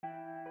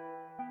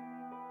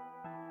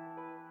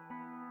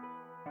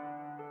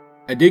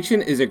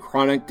Addiction is a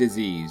chronic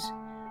disease.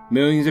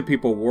 Millions of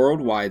people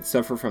worldwide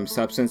suffer from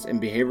substance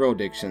and behavioral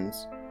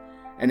addictions.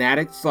 An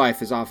addict's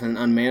life is often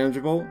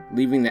unmanageable,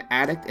 leaving the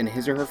addict and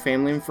his or her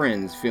family and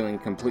friends feeling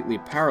completely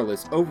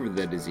powerless over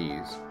the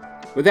disease.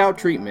 Without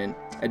treatment,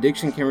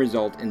 addiction can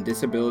result in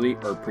disability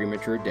or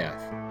premature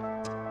death.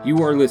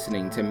 You are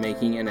listening to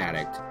Making an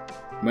Addict.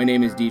 My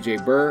name is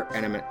DJ Burr,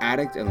 and I'm an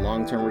addict in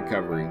long-term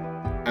recovery.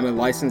 I'm a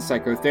licensed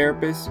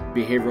psychotherapist,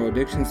 behavioral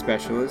addiction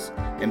specialist,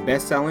 and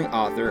best-selling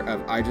author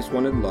of I Just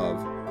Wanted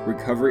Love,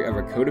 Recovery of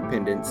a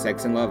Codependent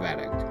Sex and Love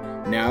Addict,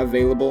 now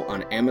available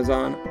on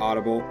Amazon,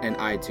 Audible, and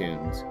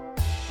iTunes.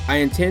 I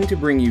intend to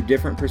bring you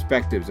different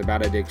perspectives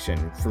about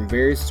addiction from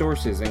various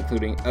sources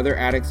including other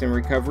addicts in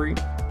recovery,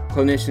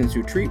 clinicians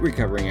who treat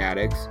recovering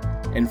addicts,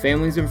 and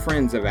families and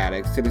friends of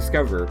addicts to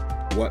discover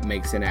what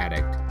makes an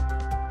addict.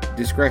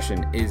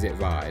 Discretion is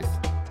advised.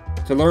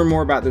 To learn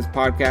more about this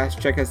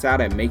podcast, check us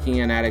out at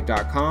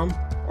makinganaddict.com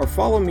or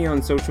follow me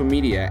on social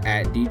media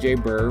at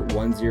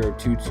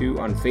DJBurr1022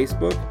 on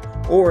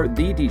Facebook or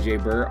The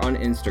DJ Burr on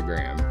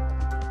Instagram.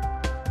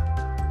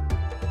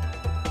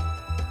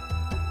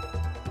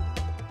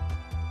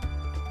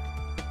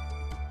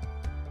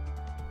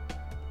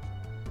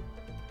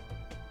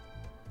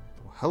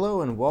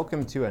 Hello and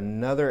welcome to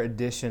another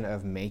edition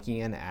of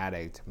Making an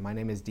Addict. My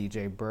name is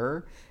DJ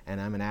Burr and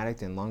I'm an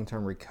addict in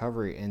long-term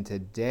recovery, and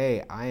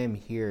today I am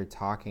here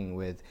talking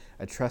with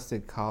a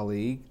trusted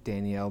colleague,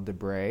 Danielle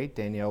Debray.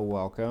 Danielle,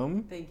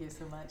 welcome. Thank you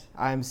so much.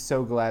 I'm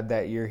so glad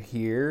that you're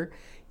here.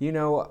 You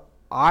know,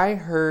 I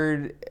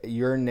heard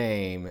your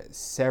name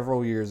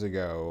several years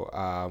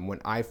ago when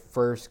I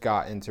first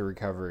got into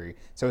recovery.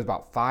 So it was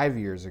about 5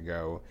 years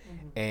ago,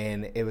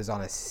 and it was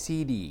on a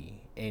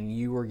CD and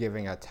you were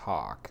giving a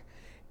talk.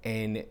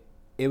 And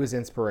it was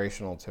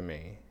inspirational to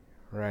me,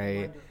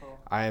 right? Wonderful.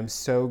 I am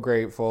so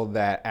grateful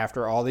that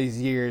after all these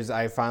years,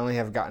 I finally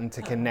have gotten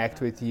to connect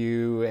with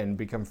you and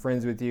become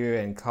friends with you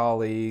and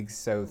colleagues.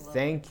 So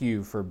thank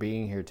you for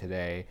being here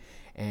today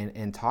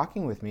and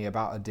talking with me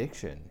about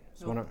addiction.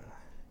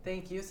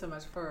 Thank you so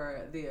much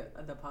for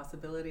the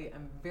possibility.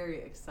 I'm very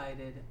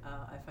excited.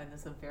 I find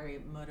this a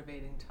very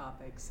motivating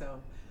topic.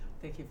 So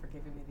thank you for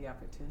giving me the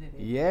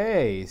opportunity.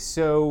 Yay.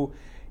 So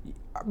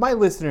my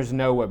listeners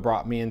know what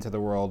brought me into the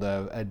world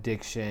of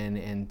addiction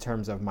in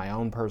terms of my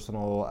own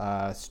personal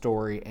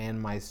story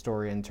and my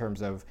story in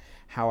terms of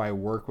how I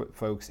work with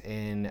folks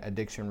in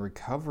addiction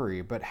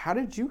recovery. But how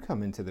did you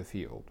come into the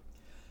field?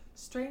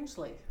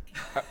 Strangely.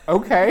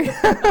 Okay.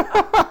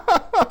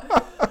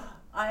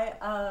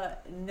 I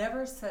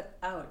never set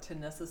out to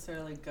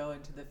necessarily go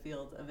into the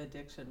field of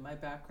addiction. My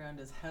background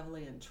is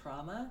heavily in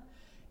trauma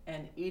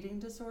and eating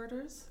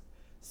disorders.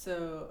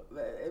 So,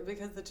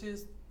 because the two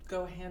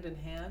go hand in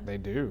hand. They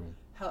do.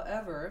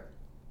 However,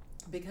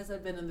 because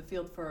I've been in the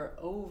field for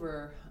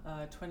over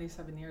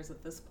 27 years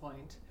at this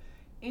point,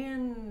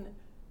 in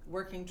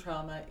working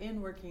trauma,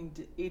 in working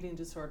eating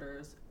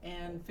disorders,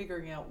 and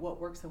figuring out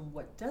what works and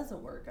what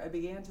doesn't work, I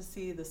began to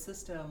see the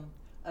system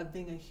of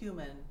being a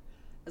human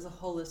as a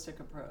holistic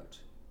approach.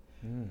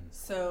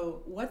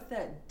 So what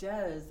that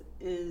does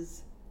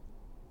is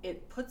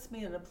it puts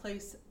me in a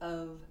place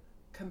of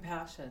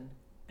compassion,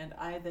 and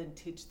I then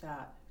teach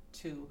that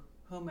to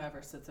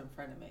whomever sits in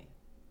front of me.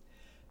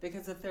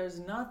 Because if there's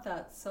not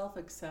that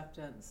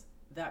self-acceptance,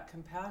 that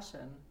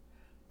compassion,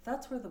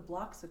 that's where the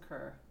blocks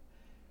occur.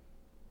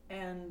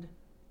 And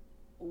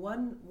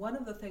one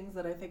of the things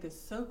that I think is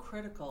so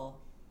critical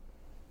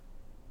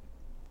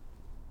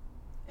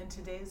in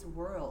today's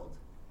world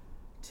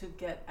to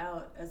get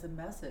out as a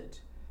message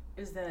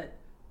is that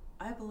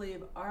I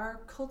believe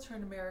our culture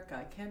in America,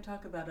 I can't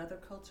talk about other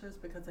cultures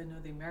because I know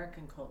the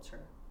American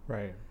culture.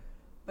 Right.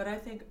 But I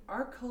think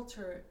our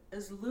culture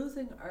is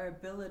losing our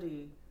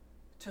ability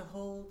to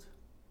hold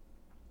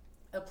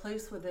a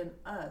place within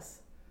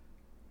us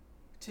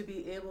to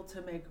be able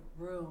to make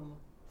room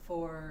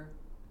for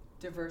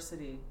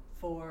diversity,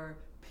 for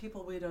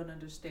people we don't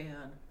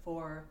understand,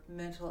 for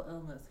mental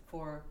illness,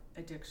 for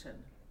addiction.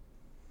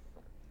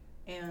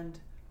 And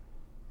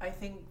I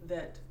think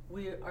that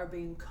we are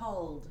being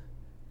called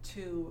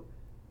to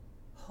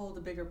hold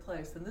a bigger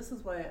place. And this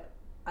is why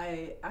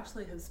I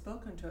actually have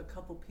spoken to a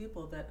couple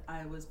people that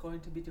I was going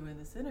to be doing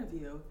this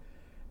interview,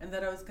 and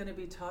that I was going to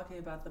be talking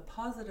about the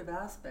positive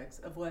aspects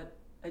of what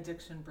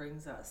addiction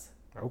brings us.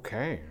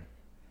 Okay.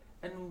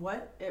 And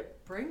what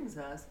it brings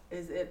us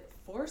is it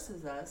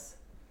forces us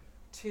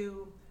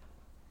to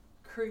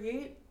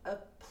create a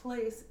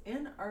place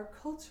in our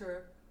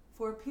culture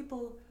for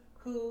people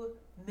who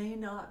may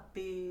not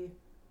be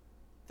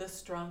the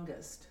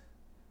strongest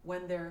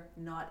when they're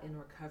not in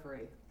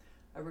recovery.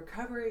 A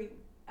recovery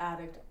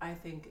addict, I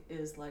think,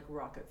 is like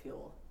rocket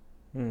fuel.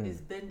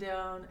 He's been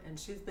down, and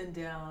she's been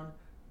down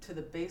to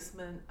the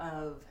basement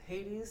of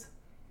Hades,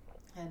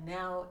 and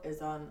now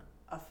is on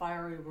a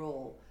fiery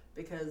roll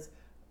because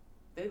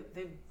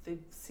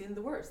they've seen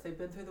the worst. They've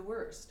been through the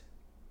worst.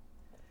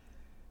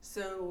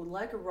 So,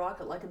 like a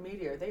rocket, like a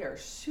meteor, they are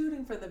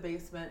shooting for the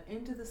basement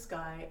into the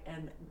sky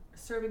and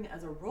serving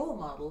as a role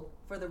model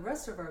for the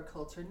rest of our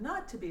culture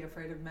not to be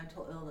afraid of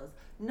mental illness,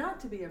 not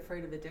to be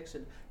afraid of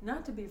addiction,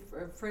 not to be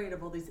afraid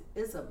of all these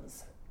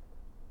isms.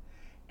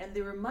 And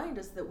they remind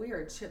us that we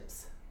are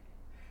chips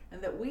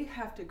and that we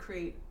have to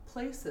create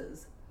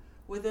places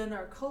within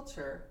our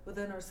culture,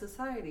 within our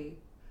society,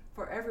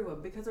 for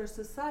everyone, because our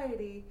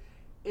society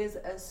is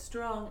as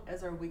strong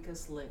as our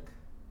weakest link.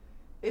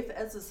 If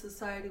as a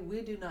society we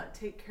do not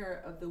take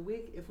care of the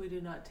weak, if we do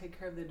not take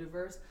care of the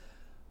diverse,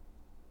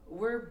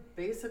 we're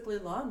basically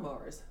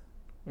lawnmowers.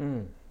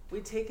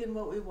 We take in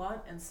what we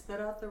want and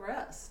spit out the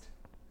rest.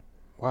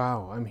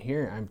 Wow,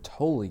 I'm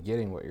totally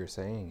getting what you're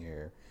saying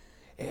here.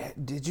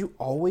 Did you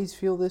always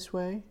feel this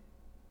way?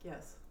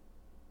 Yes.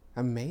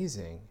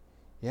 Amazing.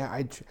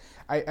 Yeah,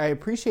 I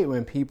appreciate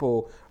when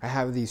people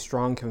have these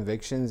strong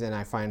convictions and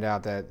I find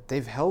out that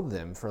they've held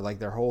them for like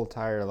their whole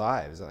entire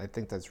lives. I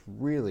think that's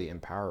really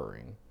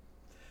empowering.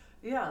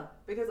 Yeah,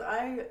 because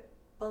I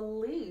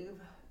believe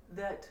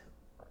that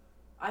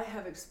I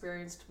have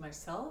experienced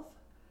myself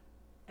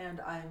and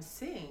I'm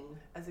seeing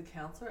as a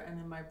counselor and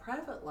in my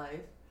private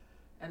life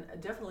and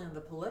definitely in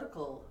the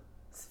political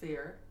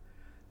sphere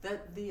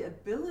that the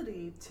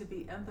ability to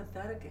be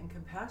empathetic and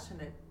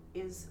compassionate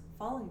is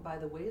falling by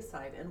the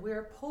wayside and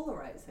we're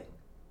polarizing.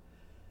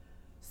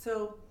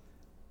 So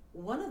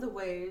one of the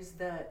ways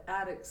that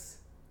addicts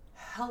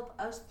help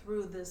us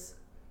through this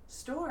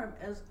storm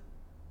is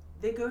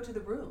they go to the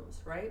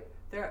rooms, right?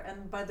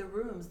 And by the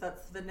rooms,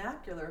 that's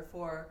vernacular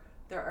for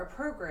there are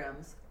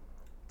programs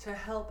to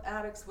help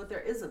addicts with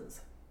their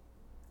isms.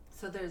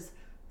 So there's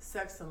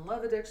sex and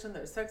love addiction,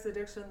 there's sex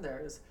addiction,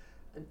 there's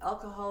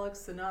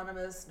Alcoholics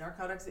Anonymous,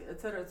 narcotics, et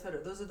cetera, et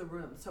cetera. Those are the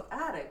rooms. So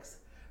addicts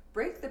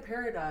break the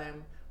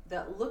paradigm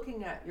that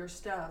looking at your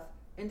stuff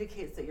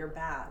indicates that you're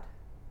bad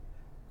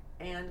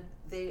and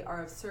they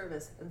are of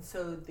service. And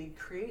so they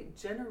create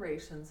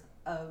generations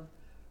of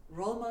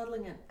role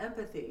modeling and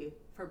empathy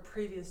for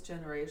previous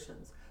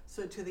generations.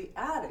 So to the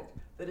addict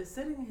that is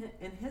sitting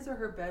in his or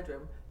her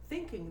bedroom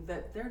thinking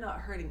that they're not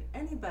hurting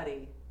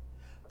anybody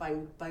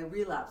by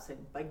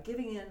relapsing, by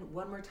giving in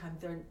one more time,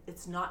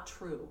 it's not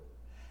true.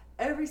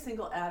 Every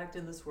single addict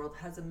in this world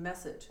has a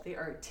message. They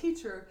are a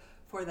teacher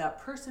for that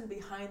person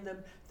behind them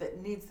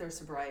that needs their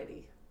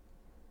sobriety.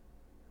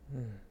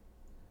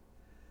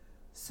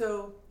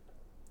 So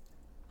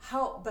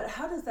how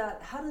does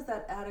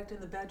that addict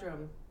in the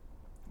bedroom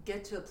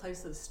get to a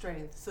place of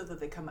strength so that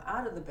they come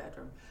out of the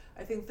bedroom?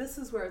 I think this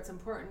is where it's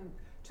important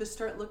to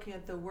start looking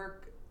at the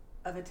work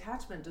of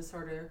attachment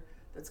disorder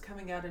that's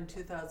coming out in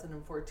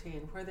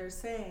 2014, where they're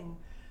saying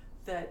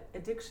that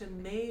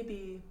addiction may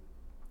be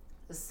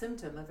a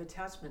symptom of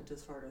attachment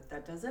disorder.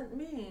 That doesn't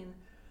mean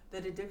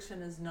that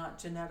addiction is not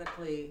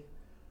genetically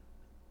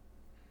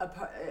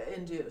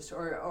induced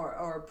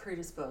or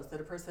predisposed, that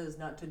a person is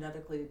not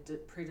genetically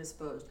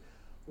predisposed.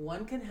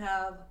 One can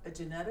have a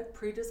genetic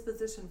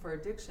predisposition for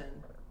addiction,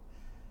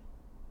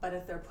 but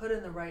if they're put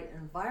in the right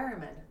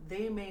environment,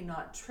 they may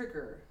not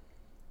trigger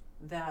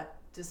that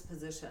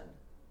disposition.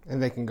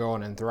 And they can go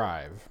on and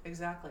thrive.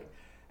 Exactly.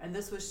 And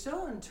this was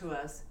shown to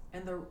us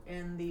in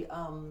the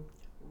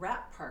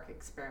rat park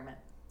experiment.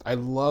 I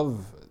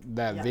love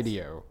that Yes.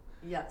 video.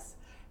 Yes.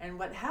 And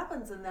what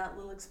happens in that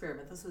little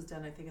experiment, this was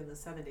done I think in the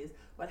 70s,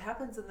 what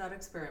happens in that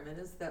experiment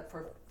is that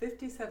for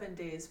 57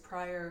 days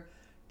prior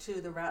to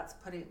the rats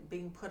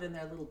being put in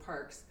their little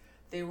parks,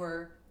 they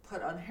were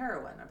put on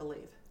heroin, I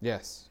believe.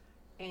 Yes.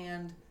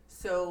 And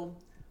so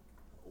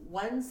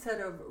one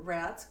set of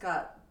rats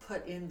got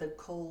put in the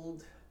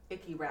cold,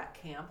 icky rat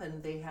camp,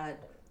 and they had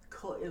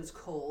it was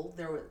cold,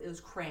 it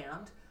was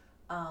cramped,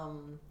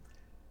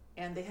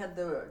 and they had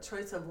the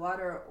choice of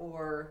water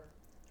or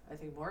I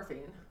think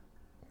morphine,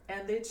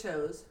 and they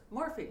chose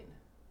morphine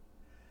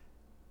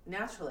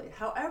naturally.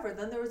 However,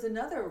 then there was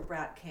another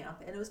rat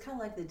camp, and it was kind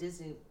of like the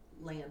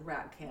Disneyland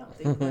rat camp.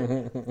 They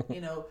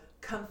put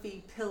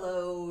comfy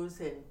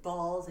pillows and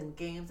balls and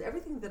games,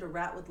 everything that a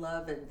rat would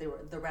love, and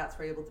the rats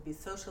were able to be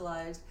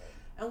socialized.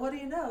 And what do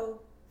you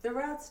know? The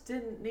rats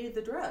didn't need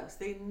the drugs.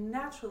 They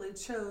naturally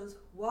chose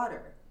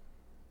water.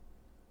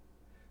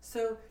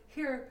 So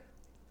here,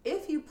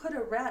 if you put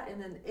a rat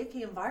in an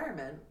icky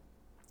environment,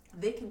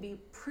 they can be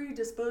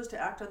predisposed to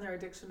act on their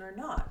addiction or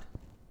not.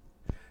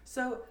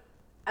 So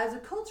as a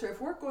culture, if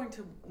we're going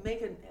to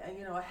make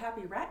a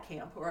happy rat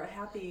camp or a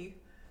happy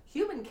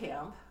human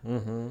camp,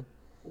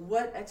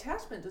 what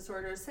attachment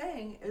disorder is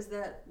saying is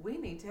that we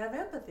need to have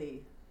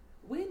empathy.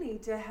 We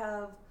need to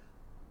have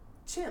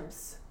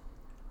chimps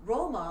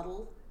role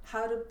model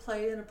how to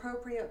play an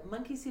appropriate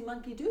monkey see,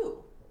 monkey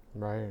do.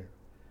 Right.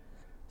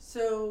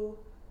 So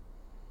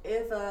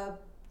if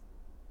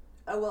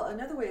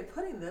another way of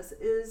putting this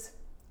is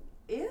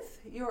if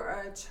you're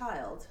a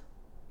child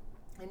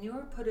and you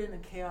are put in a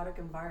chaotic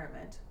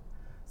environment,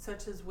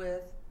 such as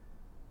with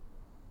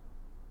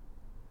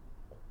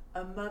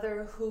a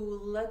mother who,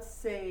 let's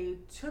say,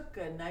 took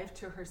a knife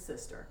to her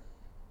sister,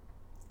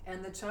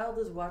 and the child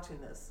is watching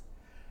this.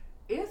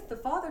 If the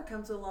father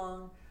comes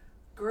along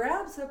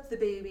grabs up the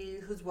baby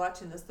who's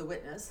watching this, the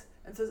witness,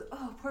 and says,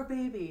 "Oh, poor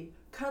baby,"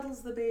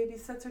 cuddles the baby,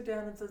 sets her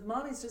down and says,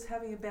 "Mommy's just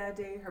having a bad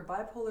day. Her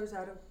bipolar's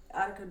out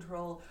of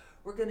control.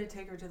 We're going to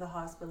take her to the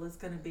hospital. It's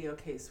going to be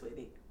okay,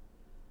 sweetie."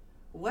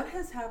 What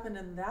has happened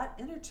in that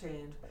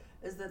interchange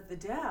is that the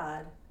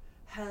dad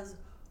has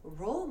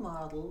role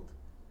modeled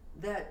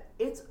that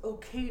it's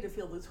okay to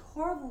feel these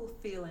horrible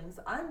feelings.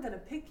 I'm going to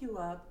pick you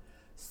up,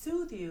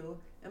 soothe you,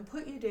 and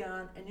put you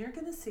down, and you're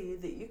going to see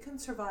that you can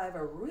survive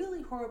a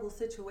really horrible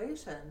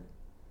situation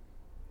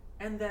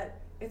and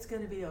that it's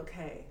going to be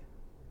okay.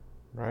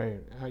 Right.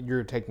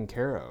 You're taken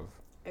care of.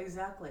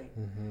 Exactly.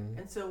 Mm-hmm.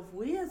 And so if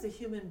we as a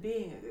human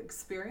being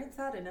experience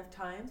that enough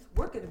times,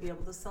 we're going to be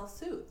able to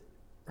self-soothe.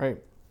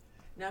 Right.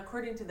 Now,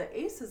 according to the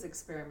ACEs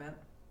experiment,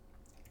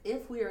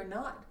 if we are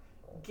not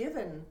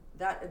given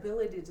that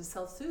ability to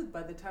self-soothe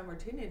by the time we're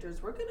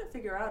teenagers, we're going to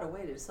figure out a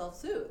way to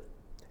self-soothe.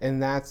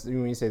 And that's,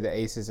 when you say the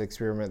ACEs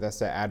experiment, that's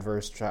the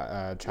adverse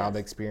child Yes.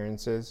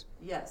 experiences?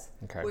 Yes.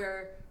 Okay.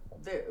 Where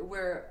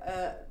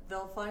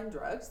they'll find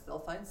drugs, they'll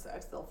find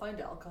sex, they'll find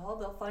alcohol,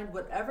 they'll find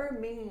whatever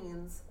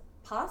means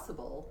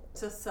possible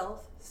to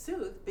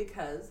self-soothe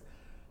because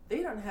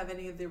they don't have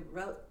any of the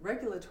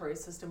regulatory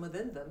system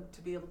within them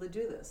to be able to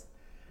do this.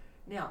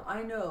 Now,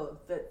 I know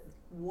that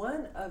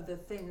one of the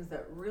things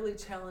that really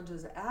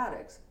challenges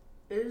addicts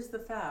is the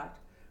fact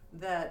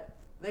that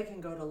they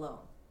can go it alone.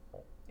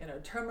 You know,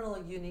 terminal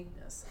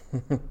uniqueness.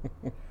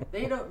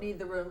 They don't need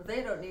the room,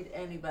 they don't need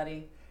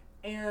anybody.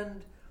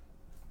 And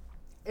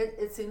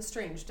it seems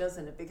strange,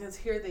 doesn't it? Because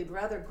here they'd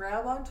rather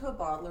grab onto a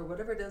bottle or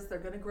whatever it is they're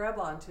going to grab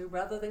onto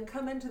rather than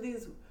come into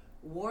these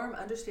warm,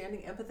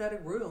 understanding,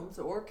 empathetic rooms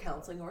or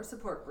counseling or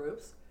support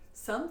groups,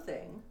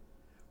 something.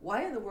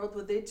 Why in the world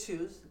would they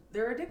choose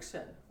their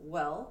addiction?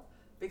 Well,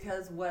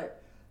 because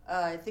what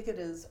I think it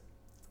is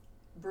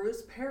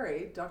Bruce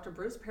Perry, Dr.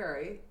 Bruce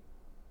Perry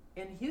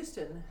in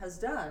Houston has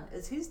done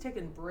is he's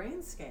taken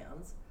brain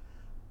scans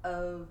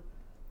of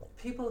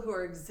people who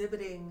are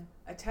exhibiting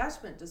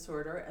attachment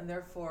disorder and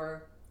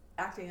therefore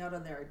acting out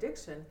on their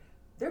addiction.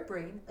 Their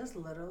brain is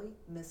literally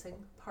missing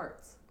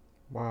parts.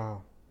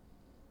 Wow.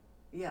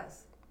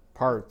 Yes.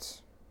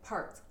 Parts,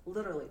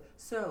 literally.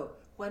 So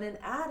when an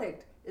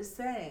addict is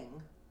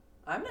saying,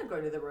 "I'm not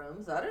going to the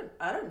rooms. I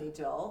don't need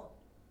y'all.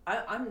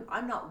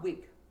 I'm not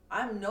weak.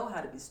 I know how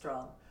to be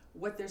strong."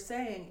 What they're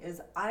saying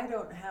is, I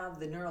don't have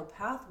the neural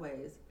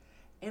pathways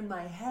in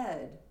my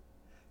head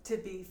to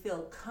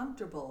feel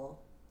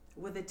comfortable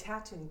with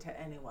attaching to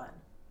anyone.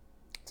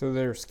 So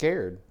they're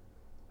scared.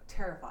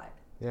 Terrified.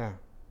 Yeah.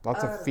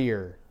 Lots of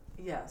fear.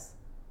 Yes.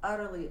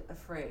 Utterly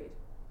afraid.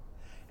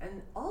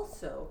 And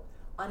also,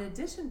 in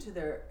addition to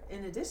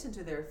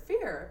their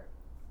fear,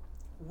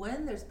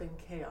 when there's been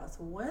chaos,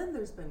 when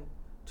there's been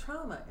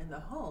trauma in the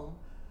home,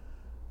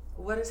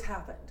 what has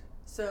happened?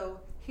 So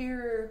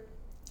here,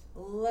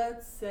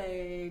 let's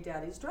say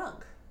daddy's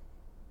drunk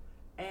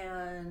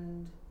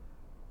and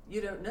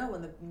you don't know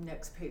when the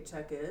next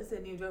paycheck is,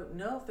 and you don't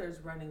know if there's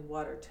running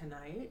water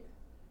tonight,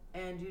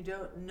 and you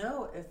don't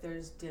know if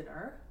there's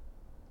dinner.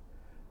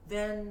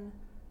 Then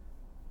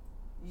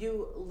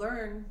you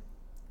learn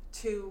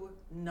to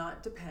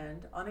not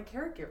depend on a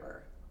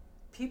caregiver.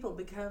 People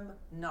become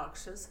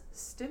noxious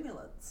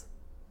stimulants.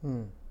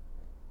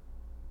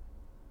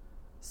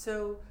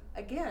 So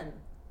again,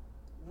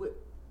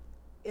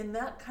 in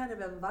that kind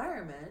of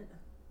environment,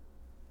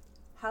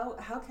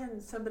 how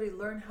can somebody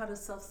learn how to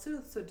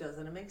self-soothe? So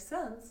doesn't it make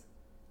sense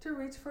to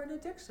reach for an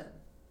addiction?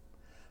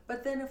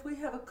 But then if we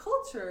have a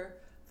culture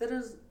that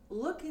is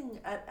looking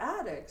at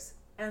addicts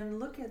and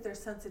looking at their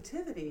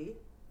sensitivity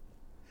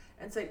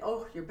and saying,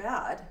 "Oh, you're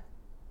bad.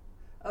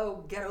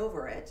 Oh, get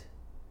over it.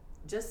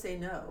 Just say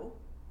no."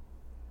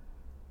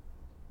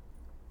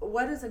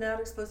 What is an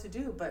addict supposed to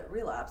do but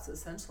relapse,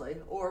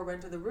 essentially, or run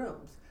to the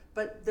rooms?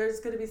 But there's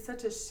going to be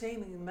such a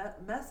shaming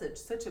message,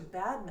 such a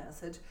bad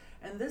message,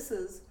 and this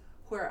is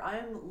where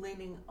I'm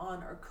leaning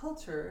on our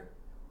culture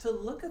to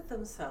look at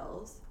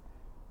themselves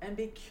and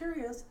be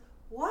curious,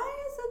 why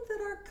is it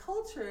that our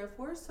culture, if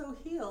we're so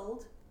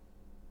healed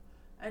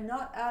and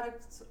not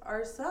addicts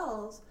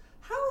ourselves,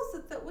 how is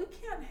it that we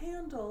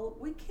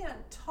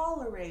can't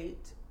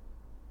tolerate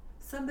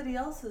somebody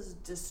else's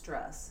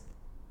distress?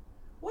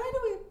 Why do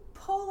we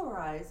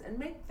polarize and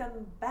make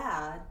them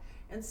bad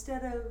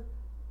instead of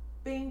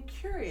being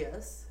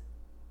curious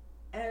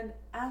and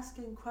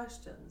asking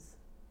questions?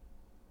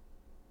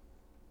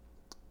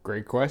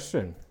 Great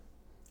question.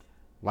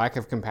 Lack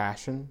of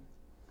compassion,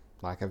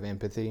 lack of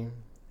empathy.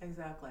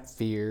 Exactly.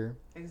 Fear.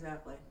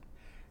 Exactly.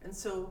 And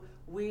so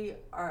we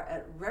are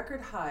at record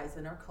highs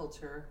in our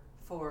culture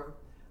for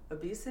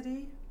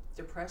obesity,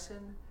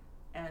 depression,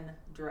 and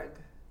drug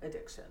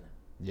addiction.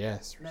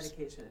 Yes.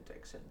 Medication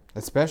addiction.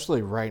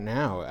 Especially right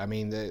now. I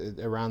mean,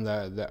 around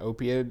the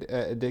opiate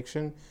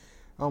addiction.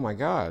 Oh my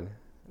God.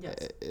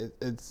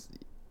 Yes.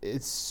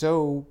 It's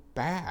so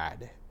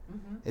bad.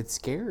 Mm-hmm. It's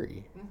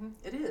scary. Mm-hmm.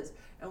 It is.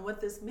 And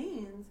what this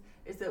means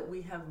is that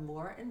we have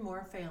more and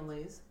more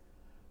families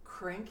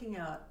cranking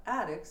out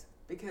addicts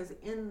because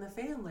in the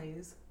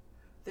families,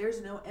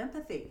 there's no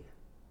empathy.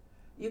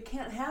 You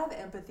can't have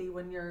empathy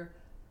when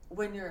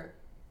you're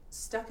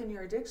stuck in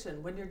your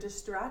addiction, when you're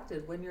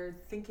distracted, when you're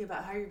thinking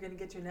about how you're going to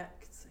get your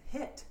next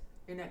hit,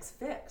 your next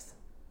fix.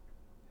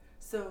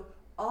 So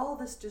all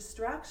this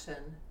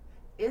distraction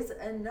is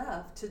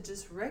enough to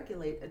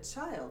dysregulate a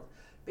child,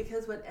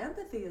 because what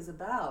empathy is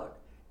about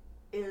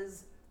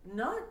is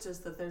not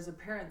just that there's a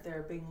parent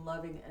there being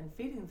loving and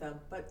feeding them,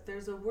 but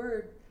there's a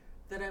word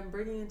that I'm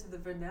bringing into the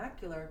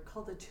vernacular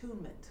called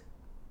attunement.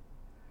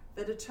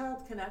 That a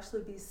child can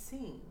actually be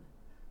seen.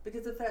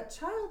 Because if that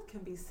child can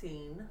be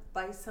seen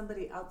by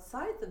somebody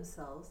outside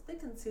themselves, they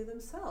can see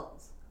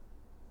themselves.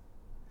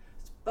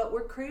 But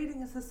we're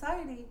creating a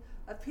society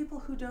of people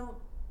who don't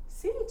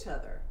see each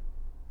other.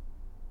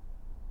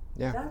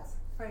 Yeah. That's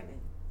frightening.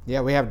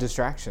 Yeah, we have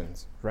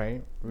distractions,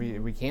 right?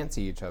 We can't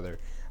see each other.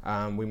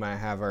 We might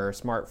have our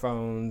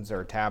smartphones,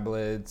 our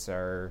tablets,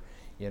 our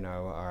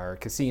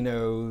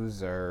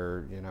casinos,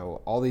 or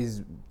all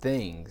these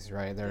things,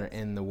 right? That are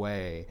in the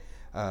way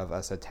of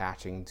us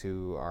attaching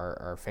to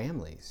our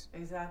families.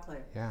 Exactly.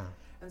 Yeah.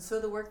 And so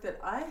the work that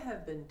I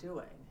have been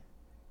doing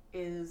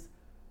is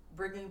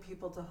bringing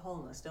people to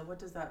wholeness. Now, what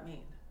does that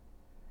mean?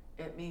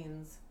 It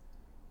means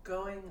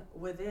going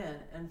within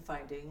and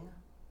finding,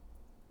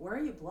 where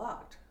are you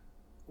blocked?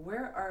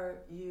 Where are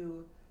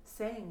you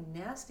saying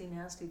nasty,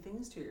 nasty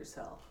things to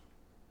yourself?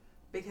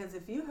 Because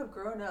if you have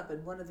grown up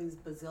in one of these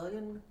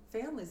bazillion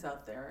families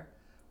out there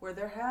where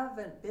there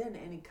haven't been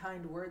any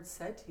kind words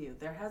said to you,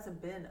 there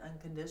hasn't been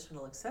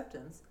unconditional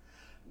acceptance,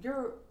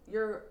 your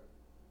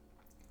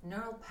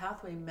neural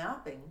pathway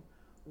mapping,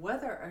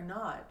 whether or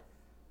not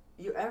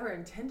you ever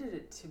intended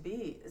it to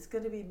be, is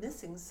going to be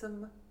missing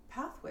some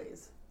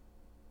pathways.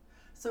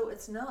 So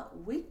it's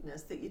not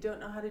weakness that you don't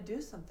know how to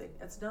do something.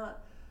 It's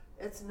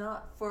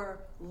not for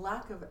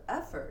lack of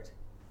effort.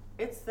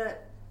 It's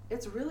that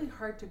it's really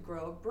hard to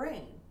grow a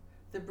brain.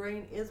 The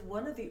brain is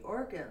one of the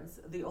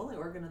organs, the only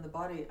organ in the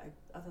body,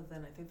 other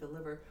than I think the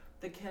liver,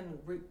 that can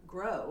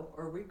grow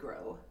or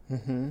regrow.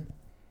 Mm-hmm.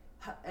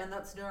 And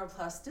that's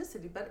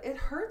neuroplasticity, but it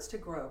hurts to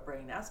grow a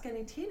brain. Ask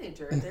any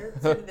teenager. They're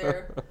sitting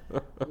there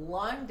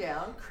lying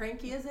down,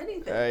 cranky as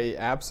anything.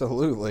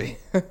 Absolutely.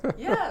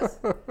 Yes.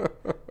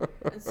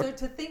 And so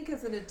to think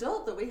as an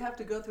adult that we have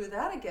to go through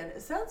that again,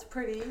 it sounds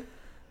pretty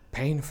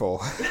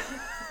painful.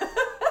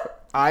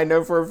 I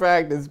know for a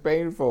fact it's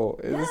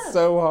painful. It's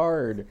so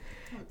hard.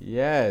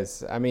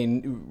 Yes. I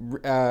mean,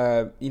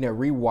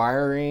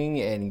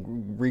 rewiring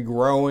and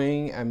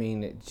regrowing, I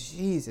mean,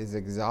 geez, is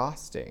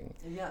exhausting.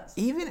 Yes.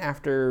 Even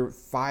after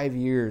 5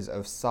 years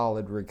of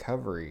solid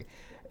recovery,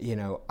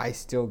 I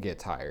still get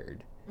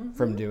tired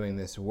from doing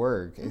this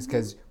work. It's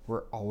because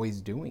we're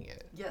always doing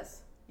it.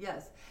 Yes.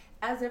 Yes.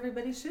 As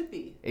everybody should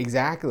be.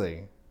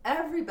 Exactly.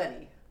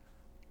 Everybody.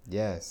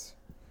 Yes.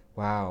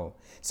 Wow.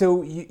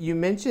 So you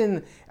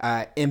mentioned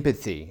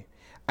empathy,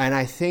 and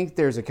I think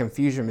there's a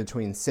confusion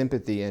between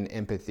sympathy and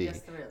empathy.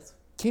 Yes, there is.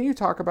 Can you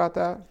talk about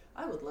that?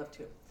 I would love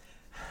to.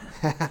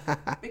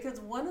 Because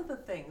one of the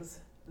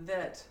things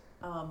that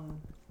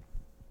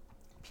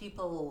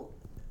people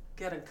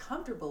get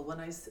uncomfortable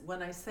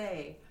when I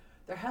say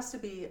there has to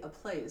be a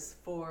place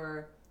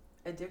for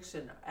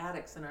addiction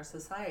addicts in our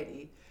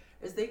society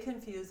is they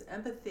confuse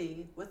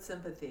empathy with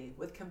sympathy,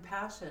 with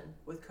compassion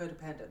with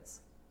codependence.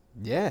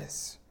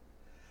 Yes.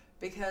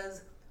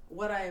 Because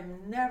what I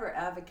am never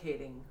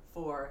advocating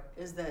for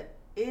is that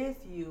if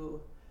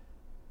you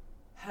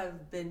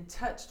have been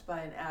touched by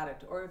an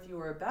addict, or if you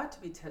are about to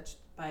be touched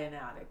by an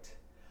addict,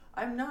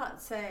 I'm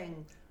not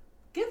saying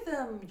give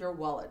them your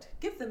wallet,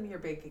 give them your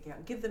bank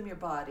account, give them your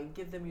body,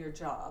 give them your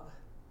job.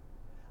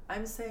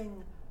 I'm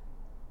saying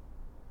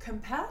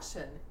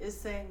compassion is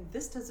saying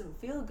this doesn't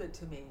feel good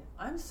to me.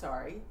 I'm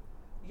sorry.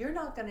 You're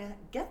not going to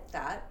get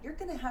that. You're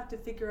going to have to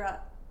figure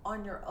out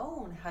on your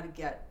own how to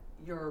get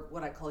your,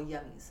 what I call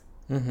yummies.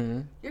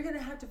 Mm-hmm. You're going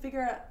to have to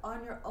figure out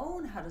on your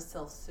own how to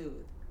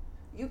self-soothe.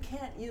 You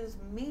can't use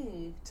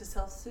me to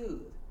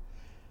self-soothe.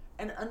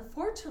 And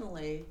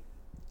unfortunately,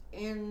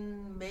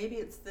 in maybe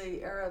it's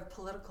the era of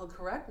political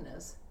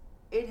correctness,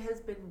 it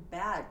has been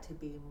bad to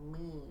be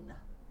mean.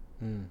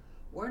 Mm.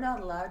 We're not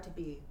allowed to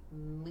be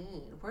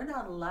mean. We're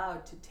not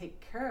allowed to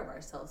take care of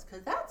ourselves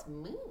because that's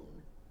mean.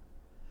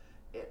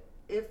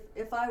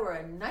 If I were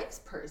a nice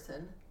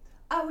person,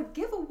 I would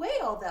give away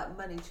all that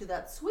money to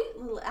that sweet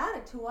little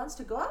addict who wants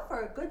to go out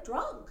for a good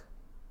drunk.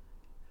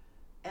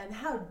 And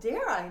how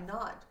dare I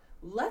not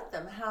let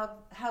them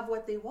have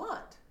what they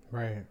want.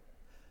 Right.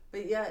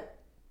 But yet,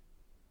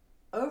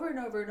 over and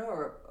over and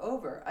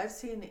over, I've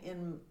seen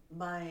in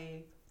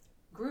my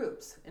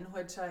groups in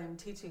which I'm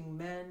teaching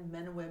men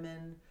and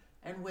women,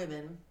 and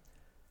women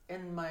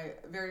in my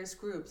various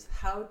groups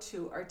how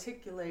to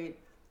articulate,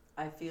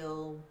 I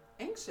feel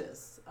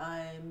anxious,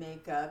 I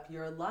make up,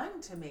 you're lying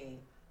to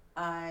me,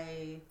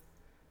 I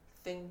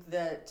think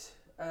that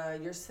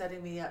you're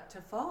setting me up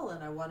to fall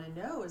and I want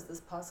to know, is this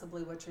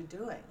possibly what you're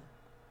doing?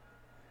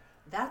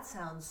 That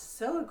sounds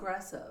so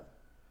aggressive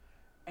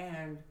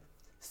and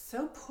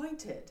so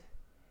pointed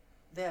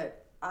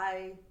that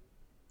I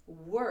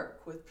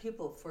work with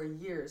people for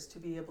years to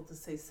be able to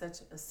say such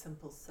a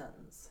simple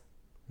sentence.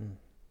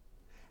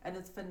 And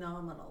it's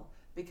phenomenal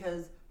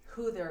because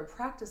who they're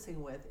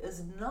practicing with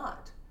is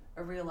not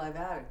a real live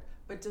addict,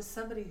 but just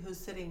somebody who's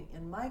sitting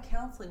in my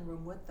counseling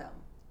room with them.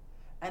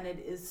 And it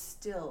is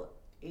still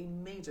a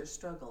major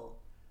struggle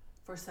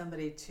for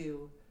somebody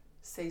to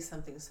say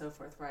something so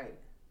forthright.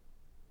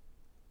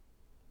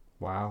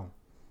 Wow.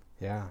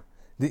 Yeah.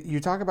 You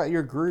talk about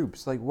your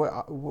groups. Like, what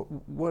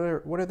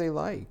are they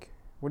like?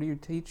 What are you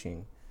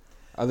teaching?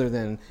 Other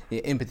than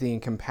empathy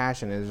and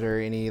compassion, is there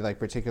any like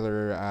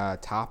particular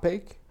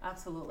topic?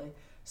 Absolutely.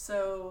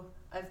 So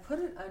I've put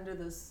it under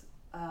this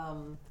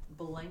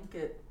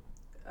blanket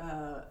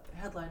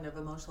headline of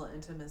emotional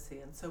intimacy.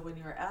 And so when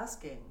you're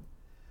asking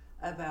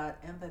about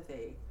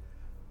empathy,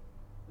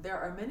 there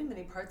are many,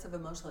 many parts of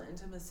emotional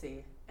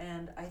intimacy.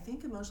 And I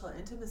think emotional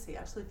intimacy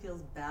actually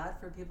feels bad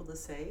for people to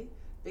say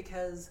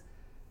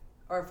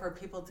or for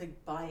people to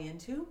buy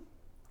into,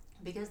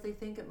 because they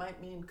think it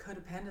might mean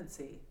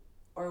codependency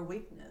or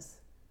weakness.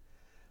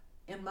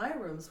 In my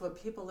rooms,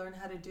 what people learn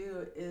how to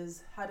do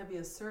is how to be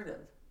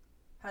assertive,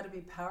 how to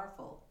be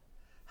powerful,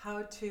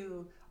 how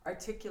to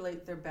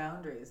articulate their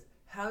boundaries,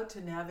 how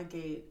to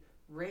navigate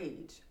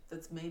rage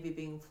that's maybe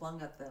being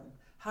flung at them,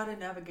 how to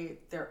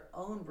navigate their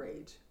own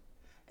rage.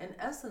 In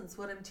essence,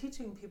 what I'm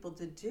teaching people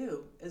to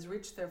do is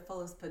reach their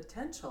fullest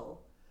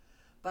potential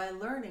by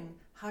learning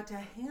how to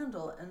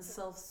handle and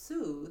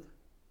self-soothe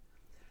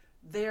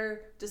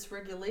their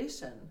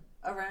dysregulation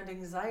around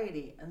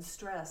anxiety and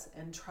stress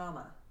and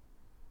trauma.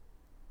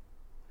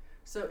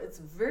 So it's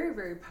very,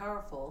 very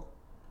powerful.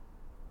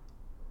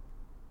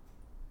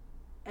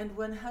 And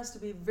one has to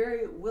be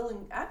very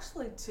willing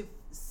actually to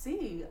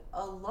see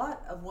a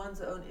lot of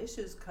one's own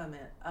issues come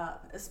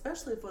up,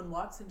 especially if one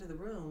walks into the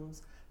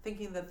rooms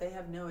thinking that they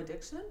have no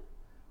addiction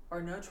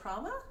or no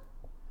trauma,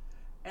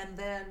 and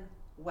then,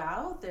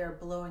 wow, they're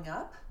blowing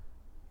up.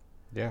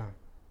 Yeah.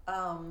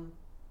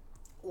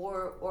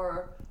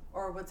 Or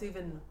what's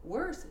even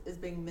worse is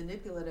being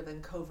manipulative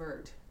and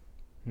covert.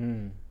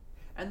 And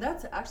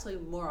that's actually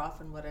more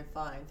often what I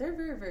find. There are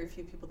very, very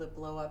few people that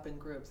blow up in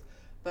groups,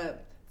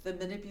 but the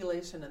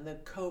manipulation and the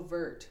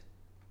covert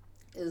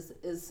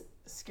is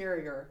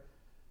scarier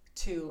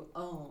to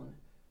own,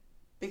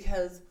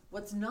 because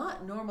what's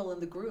not normal in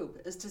the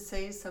group is to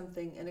say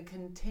something in a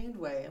contained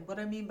way. And what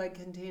I mean by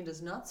contained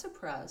is not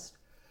suppressed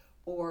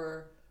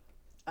or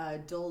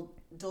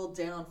dulled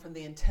down from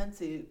the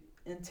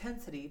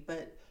intensity,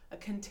 but a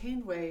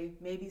contained way,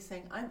 maybe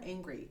saying, I'm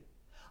angry.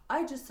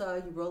 I just saw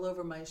you roll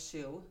over my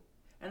shoe,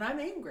 and I'm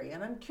angry,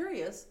 and I'm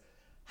curious,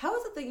 how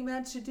is it that you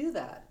managed to do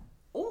that?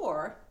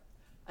 Or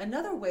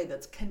another way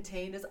that's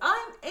contained is,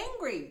 I'm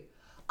angry.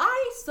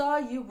 I saw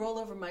you roll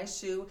over my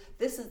shoe.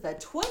 This is the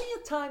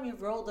 20th time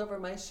you've rolled over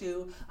my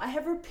shoe. I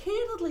have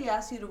repeatedly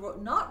asked you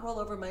to not roll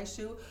over my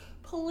shoe.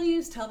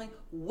 Please tell me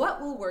what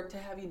will work to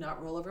have you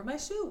not roll over my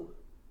shoe.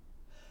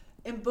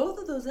 In both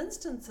of those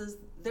instances,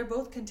 they're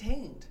both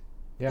contained.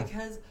 Yeah.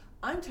 Because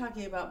I'm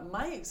talking about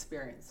my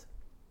experience.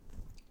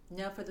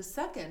 Now for the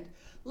second,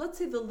 let's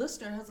say the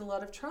listener has a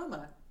lot of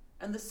trauma.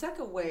 And the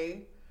second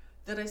way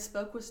that I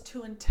spoke was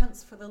too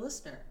intense for the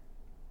listener.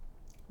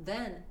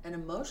 Then an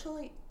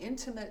emotionally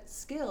intimate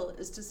skill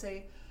is to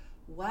say,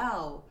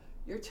 wow,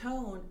 your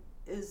tone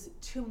is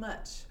too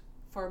much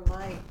for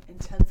my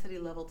intensity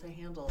level to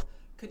handle.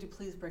 Could you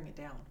please bring it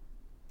down?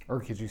 Or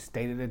could you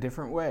state it a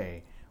different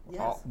way?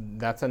 Yes.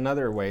 That's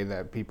another way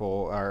that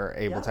people are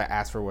able to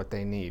ask for what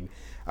they need.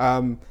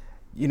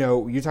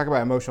 You talk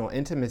about emotional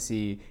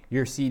intimacy.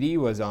 Your CD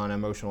was on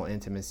emotional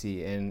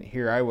intimacy, and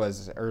here I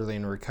was early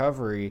in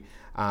recovery.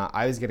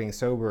 I was getting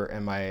sober,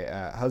 and my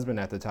husband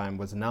at the time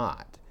was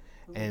not.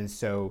 And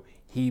so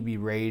he'd be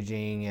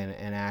raging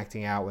and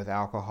acting out with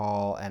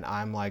alcohol, and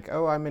I'm like,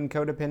 oh, I'm in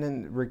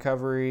codependent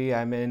recovery,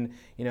 I'm in,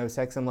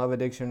 sex and love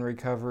addiction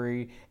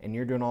recovery, and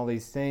you're doing all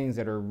these things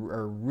that are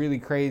really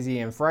crazy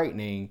and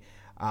frightening,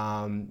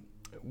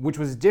 which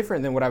was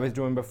different than what I was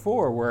doing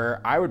before,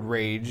 where I would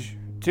rage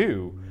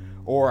too,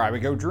 or I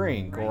would go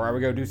drink, or I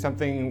would go do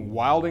something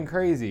wild and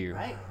crazy,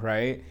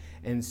 right?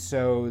 And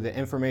so the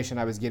information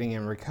I was getting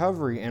in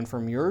recovery and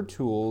from your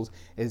tools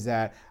is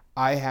that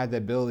I had the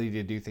ability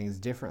to do things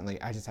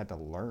differently. I just had to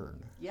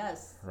learn.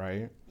 Yes.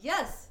 Right?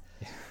 Yes.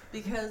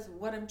 Because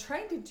what I'm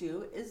trying to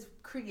do is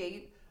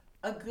create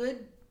a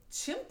good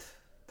chimp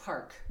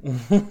park.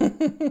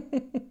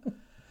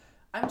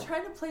 I'm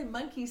trying to play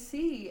monkey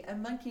see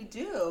and monkey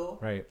do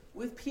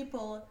with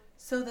people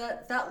so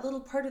that that little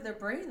part of their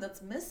brain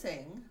that's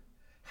missing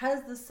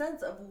has the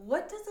sense of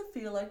what does it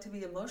feel like to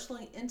be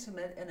emotionally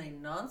intimate in a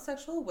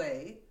non-sexual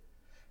way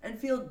and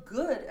feel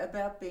good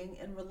about being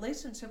in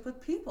relationship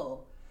with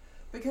people.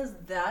 Because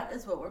that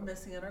is what we're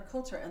missing in our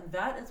culture, and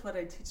that is what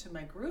I teach in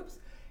my groups,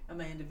 in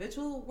my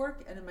individual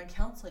work, and in my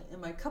counseling,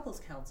 in my couples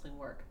counseling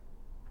work.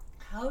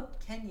 How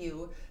can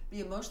you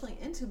be emotionally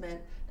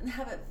intimate and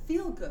have it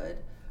feel good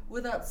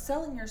without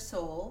selling your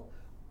soul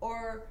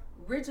or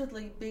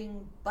rigidly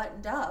being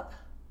buttoned up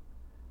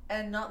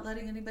and not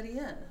letting anybody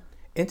in?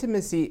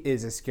 Intimacy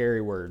is a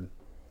scary word.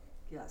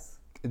 Yes.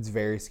 It's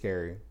very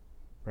scary,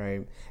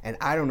 right? And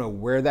I don't know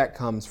where that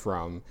comes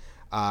from.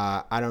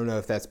 I don't know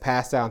if that's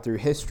passed down through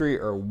history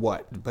or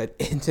what, but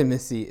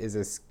intimacy is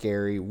a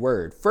scary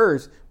word.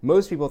 First,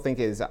 most people think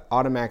it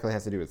automatically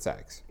has to do with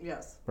sex.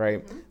 Yes.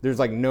 Right? Mm-hmm. There's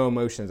like no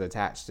emotions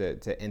attached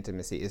to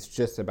intimacy. It's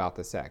just about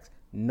the sex.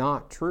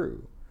 Not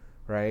true.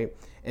 Right?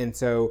 And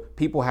so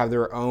people have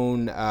their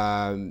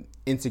own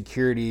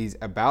insecurities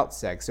about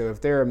sex. So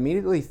if they're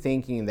immediately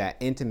thinking that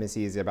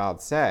intimacy is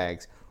about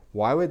sex,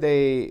 why would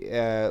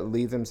they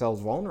leave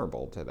themselves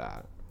vulnerable to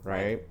that?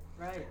 Right?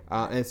 Right.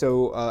 And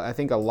so I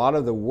think a lot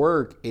of the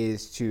work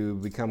is to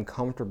become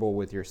comfortable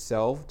with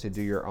yourself, to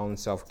do your own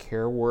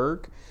self-care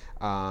work,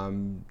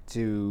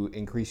 to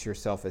increase your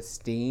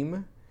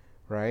self-esteem,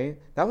 right?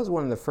 That was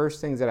one of the first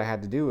things that I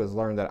had to do, was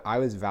learn that I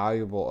was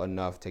valuable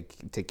enough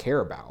to care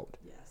about,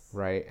 yes.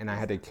 right? And I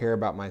had to care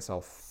about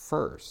myself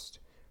first,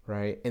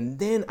 right? And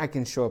then I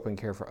can show up and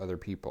care for other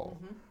people.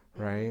 Mm-hmm.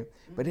 Right?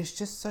 Mm-hmm. But it's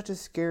just such a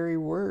scary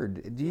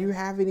word. Do you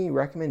have any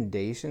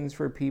recommendations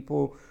for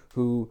people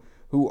who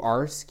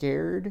are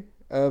scared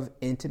of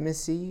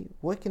intimacy?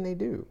 What can they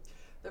do?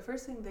 The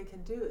first thing they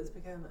can do is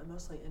become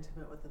emotionally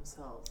intimate with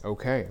themselves.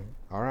 Okay.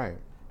 All right.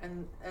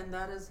 And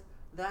that is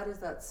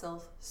that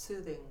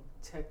self-soothing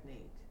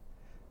technique.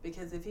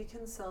 Because if you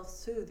can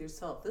self-soothe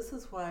yourself, this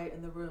is why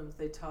in the rooms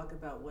they talk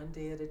about 1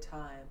 day at a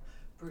time,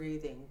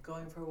 breathing,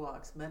 going for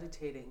walks,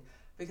 meditating,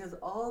 because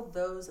all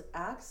those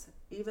acts,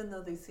 even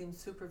though they seem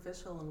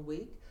superficial and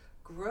weak,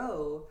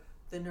 grow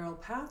the neural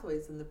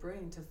pathways in the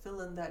brain to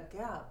fill in that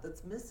gap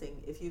that's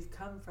missing if you've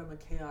come from a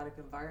chaotic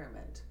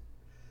environment.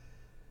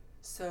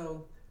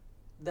 So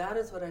that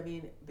is what I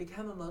mean,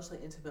 become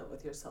emotionally intimate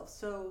with yourself.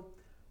 So,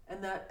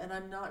 and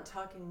I'm not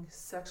talking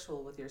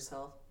sexual with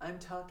yourself, I'm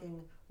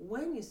talking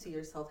when you see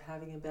yourself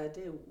having a bad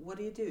day, what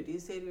do? Do you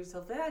say to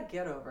yourself,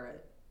 get over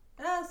it?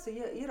 So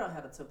you don't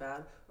have it so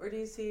bad. Or do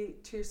you say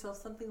to yourself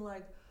something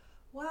like,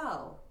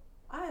 wow,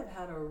 I have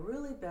had a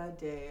really bad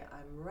day,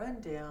 I'm run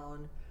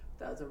down,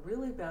 that was a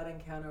really bad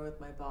encounter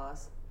with my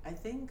boss. I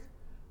think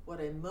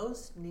what I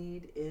most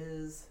need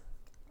is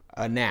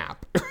a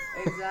nap.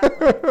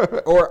 Exactly.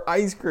 Or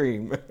ice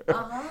cream.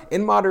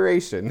 In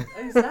moderation.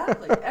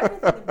 Exactly.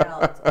 Everything in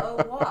balance.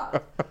 A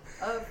walk,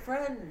 a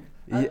friend,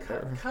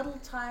 cuddle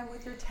time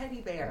with your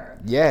teddy bear.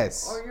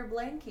 Yes. Or your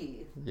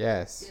blankie.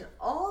 Yes.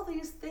 All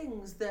these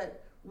things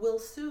that will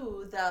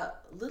soothe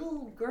that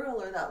little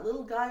girl or that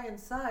little guy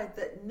inside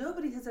that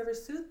nobody has ever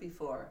soothed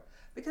before.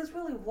 Because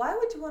really, why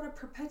would you want to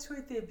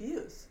perpetuate the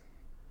abuse?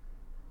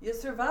 You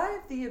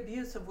survived the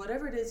abuse of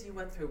whatever it is you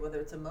went through, whether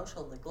it's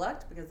emotional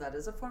neglect, because that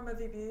is a form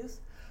of abuse,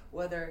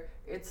 whether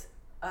it's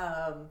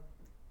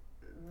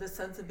the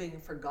sense of being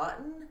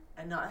forgotten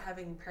and not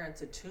having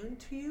parents attuned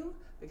to you,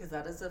 because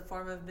that is a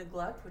form of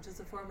neglect, which is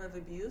a form of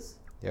abuse.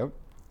 Yep.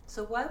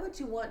 So why would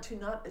you want to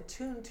not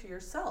attune to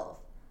yourself?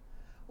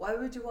 Why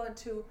would you want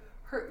to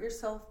hurt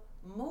yourself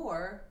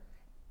more?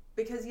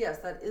 Because yes,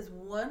 that is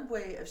one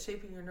way of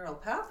shaping your neural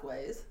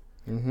pathways,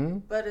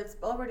 but it's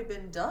already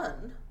been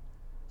done.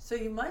 So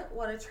you might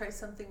want to try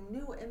something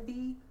new and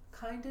be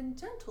kind and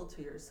gentle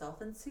to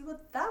yourself and see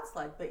what that's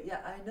like. But yeah,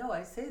 I know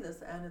I say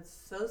this and it's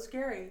so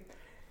scary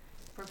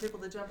for people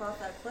to jump off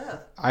that cliff.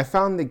 I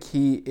found the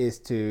key is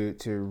to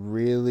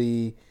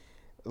really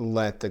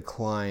let the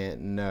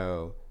client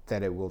know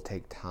that it will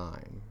take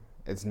time.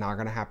 It's not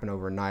going to happen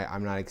overnight.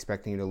 I'm not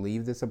expecting you to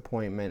leave this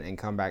appointment and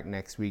come back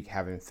next week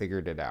having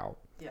figured it out.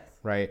 Yes.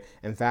 Right?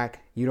 In fact,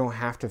 you don't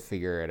have to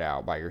figure it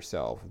out by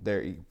yourself.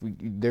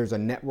 There's a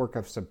network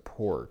of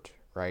support,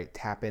 right?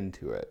 Tap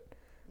into it,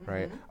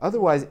 right?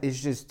 Otherwise, it's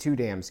just too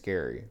damn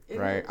scary,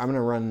 right? I'm going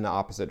to run in the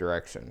opposite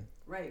direction.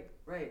 Right.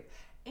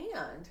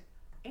 And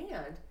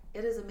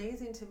it is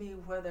amazing to me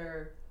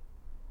whether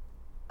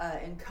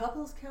in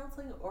couples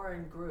counseling or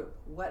in group,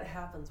 what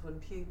happens when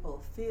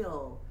people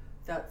feel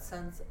that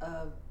sense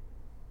of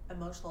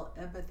emotional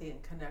empathy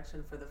and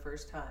connection for the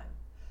first time.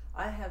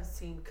 I have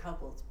seen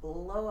couples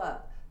blow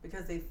up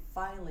because they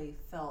finally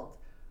felt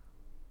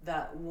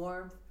that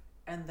warmth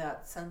and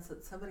that sense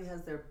that somebody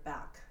has their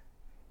back.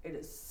 It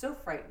is so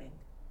frightening.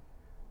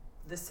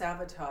 The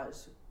sabotage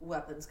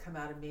weapons come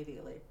out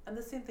immediately. And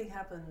the same thing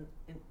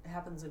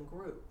happens in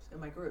groups, in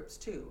my groups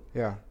too.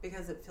 Yeah.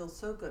 Because it feels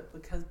so good.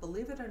 Because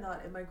believe it or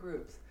not, in my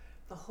groups,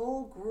 the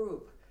whole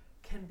group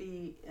can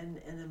be in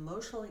an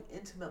emotionally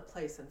intimate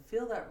place and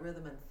feel that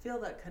rhythm and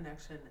feel that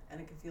connection, and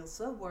it can feel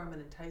so warm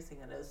and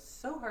enticing, and it is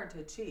so hard to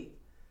achieve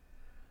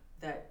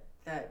that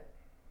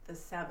the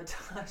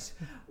sabotage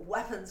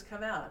weapons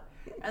come out.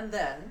 And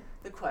then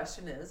the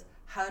question is,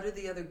 how do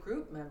the other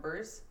group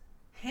members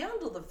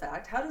handle the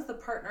fact, how does the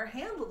partner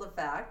handle the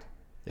fact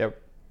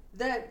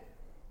that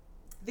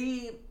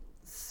the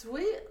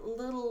sweet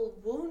little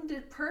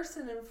wounded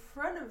person in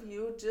front of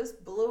you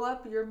just blew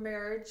up your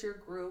marriage, your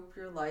group,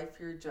 your life,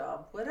 your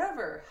job,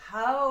 whatever?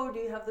 How do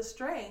you have the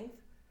strength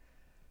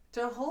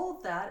to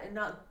hold that and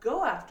not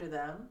go after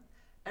them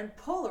and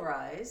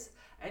polarize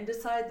and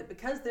decide that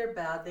because they're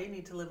bad, they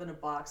need to live in a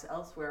box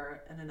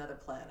elsewhere in another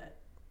planet?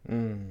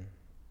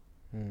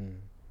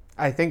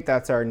 I think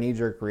that's our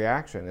knee-jerk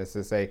reaction, is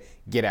to say,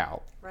 get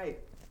out. Right.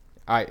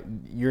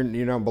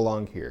 You don't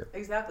belong here.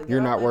 Exactly.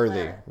 You're not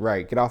worthy.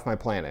 Right. Get off my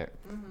planet.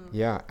 Mm-hmm.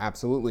 Yeah,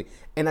 absolutely.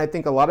 And I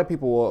think a lot of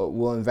people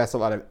will invest a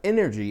lot of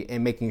energy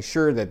in making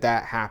sure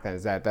that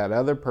happens, that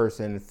other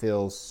person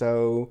feels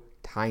so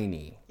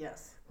tiny.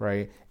 Yes.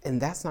 Right.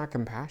 And that's not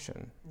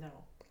compassion. No,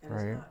 it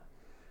is not.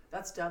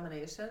 That's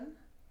domination.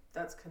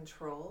 That's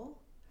control.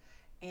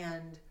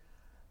 And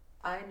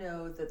I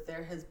know that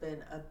there has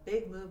been a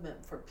big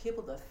movement for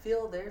people to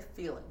feel their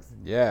feelings.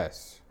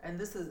 Yes. And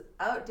this is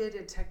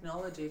outdated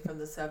technology from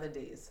the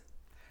 70s.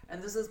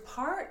 And this is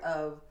part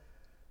of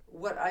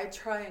what I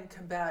try and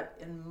combat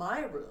in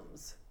my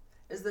rooms,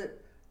 is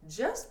that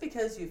just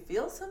because you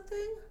feel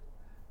something,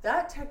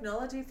 that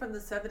technology from the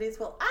 70s,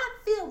 well, I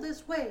feel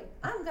this way,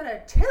 I'm going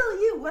to tell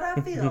you what I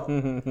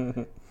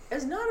feel,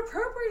 is not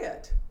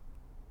appropriate.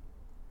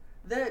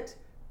 That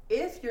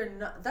if you're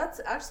not,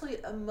 that's actually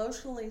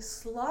emotionally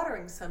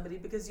slaughtering somebody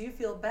because you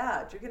feel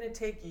bad. You're going to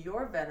take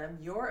your venom,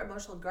 your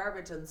emotional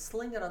garbage, and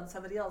sling it on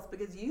somebody else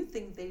because you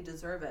think they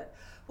deserve it.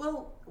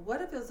 Well,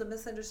 what if it was a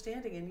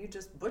misunderstanding and you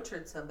just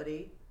butchered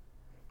somebody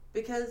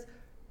because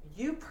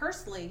you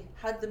personally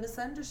had the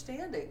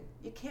misunderstanding?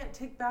 You can't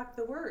take back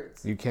the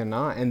words. You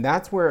cannot. And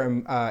that's where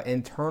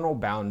internal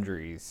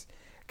boundaries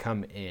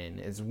come in,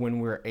 is when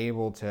we're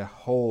able to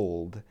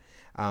hold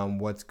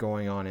what's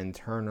going on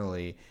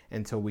internally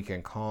until we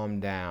can calm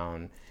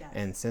down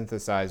and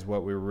synthesize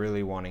what we're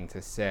really wanting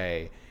to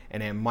say.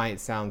 And it might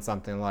sound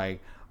something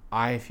like,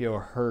 I feel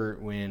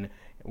hurt when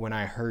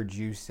I heard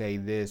you say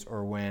this,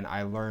 or when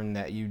I learned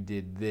that you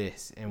did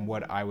this, and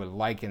what I would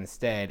like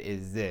instead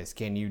is this.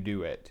 Can you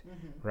do it?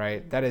 Mm-hmm.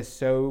 Right?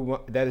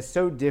 Mm-hmm. That is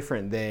so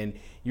different than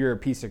you're a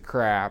piece of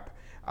crap.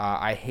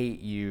 I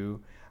hate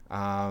you,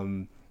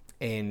 and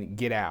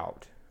get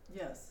out.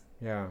 Yes.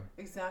 Yeah.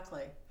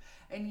 Exactly.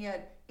 And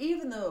yet,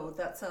 even though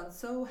that sounds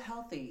so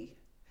healthy,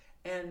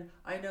 and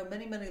I know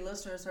many, many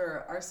listeners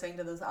are saying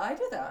to this, I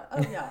do that.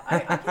 Oh yeah,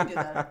 I can do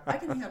that. I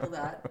can handle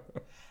that.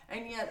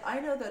 And yet I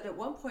know that at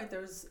one point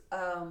there was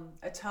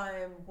a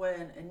time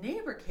when a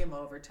neighbor came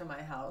over to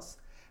my house,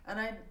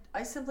 and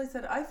I simply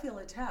said, I feel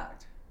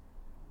attacked.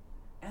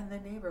 And the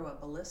neighbor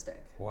went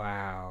ballistic.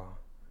 Wow.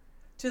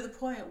 To the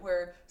point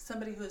where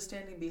somebody who was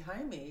standing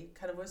behind me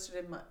kind of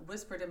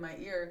whispered in my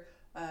ear,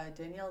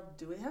 Danielle,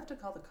 do we have to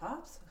call the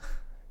cops?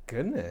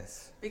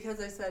 Goodness.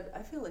 Because I said,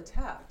 I feel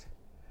attacked.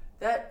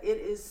 That it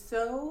is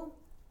so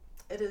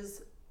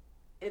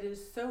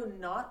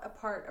not a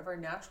part of our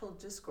natural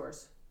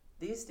discourse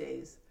these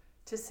days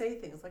to say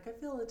things like, I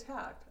feel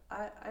attacked.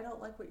 I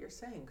don't like what you're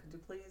saying. Could you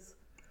please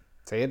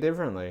say it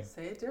differently?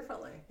 Say it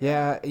differently.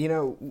 Yeah,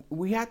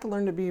 we have to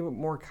learn to be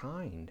more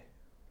kind,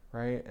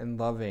 right? And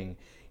loving,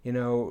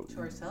 to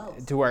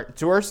ourselves.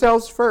 To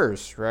ourselves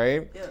first,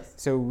 right? Yes.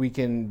 So we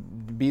can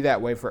be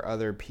that way for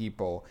other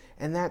people.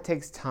 And that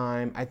takes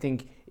time. I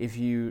think if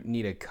you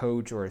need a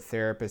coach or a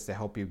therapist to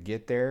help you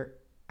get there,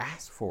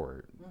 ask for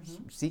it.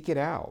 Mm-hmm. Seek it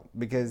out,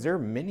 because there are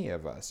many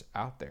of us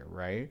out there,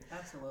 right?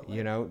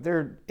 Absolutely.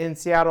 There in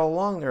Seattle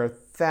alone, there are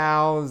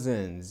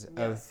thousands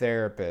of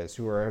therapists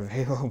who are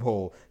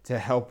available to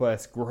help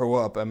us grow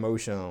up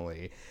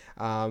emotionally.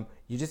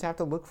 You just have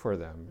to look for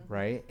them, mm-hmm.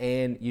 right?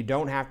 And you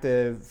don't have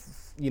to,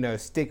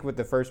 stick with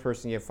the first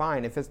person you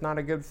find. If it's not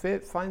a good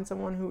fit, find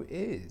someone who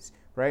is,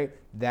 right?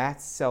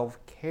 That's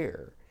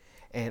self-care.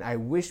 And I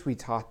wish we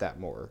taught that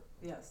more.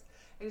 Yes,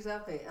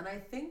 exactly. And I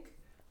think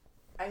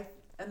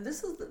and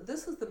this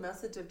is the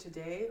message of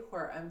today,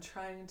 where I'm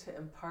trying to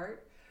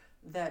impart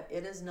that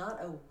it is not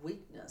a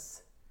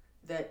weakness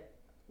that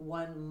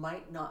one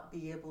might not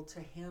be able to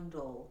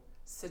handle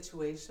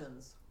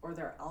situations or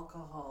their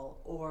alcohol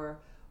or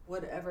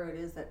whatever it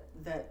is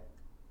that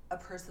a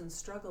person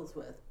struggles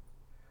with.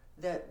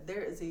 That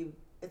there is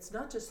it's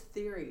not just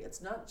theory,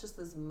 it's not just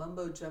this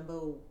mumbo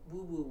jumbo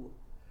woo woo.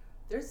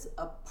 There's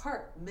a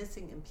part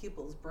missing in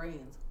people's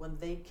brains when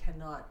they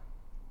cannot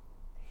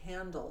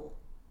handle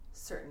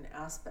certain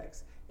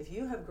aspects. If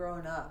you have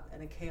grown up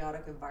in a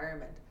chaotic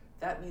environment,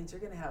 that means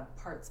you're going to have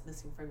parts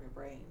missing from your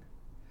brain.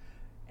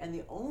 And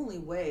the only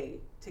way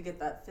to get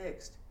that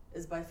fixed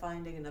is by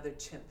finding another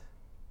chimp.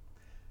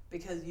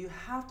 Because you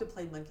have to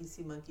play monkey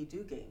see, monkey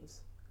do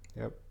games.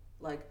 Yep.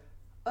 Like,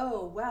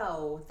 oh,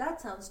 wow,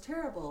 that sounds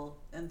terrible.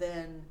 And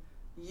then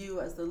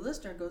you, as the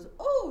listener, goes,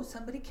 oh,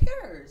 somebody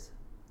cares.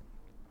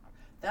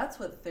 That's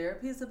what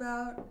therapy is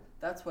about.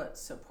 That's what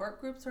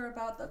support groups are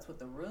about. That's what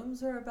the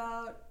rooms are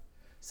about.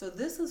 So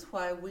this is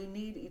why we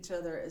need each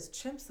other as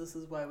chimps. This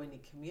is why we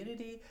need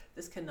community.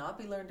 This cannot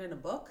be learned in a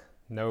book.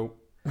 Nope.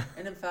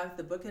 And in fact,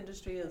 the book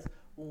industry is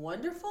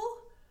wonderful,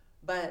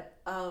 but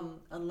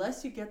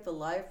unless you get the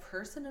live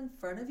person in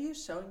front of you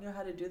showing you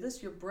how to do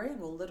this, your brain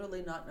will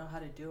literally not know how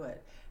to do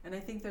it. And I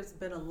think there's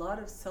been a lot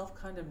of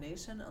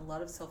self-condemnation, a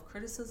lot of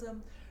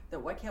self-criticism, that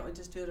why can't we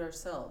just do it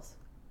ourselves?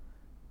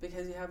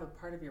 Because you have a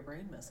part of your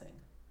brain missing.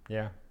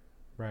 Yeah,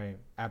 right.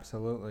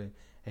 Absolutely.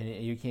 And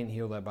you can't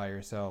heal that by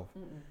yourself.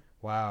 Mm-mm.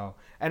 Wow.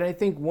 And I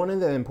think one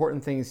of the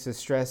important things to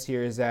stress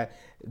here is that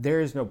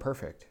there is no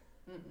perfect,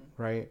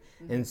 right?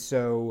 Mm-hmm. And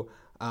so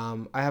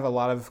I have a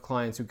lot of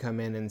clients who come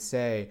in and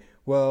say,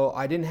 well,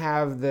 I didn't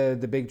have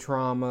the big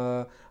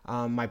trauma.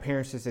 My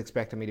parents just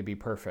expected me to be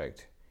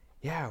perfect.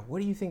 Yeah,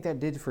 what do you think that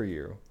did for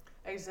you?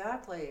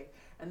 Exactly.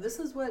 And this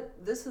is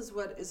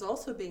what is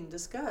also being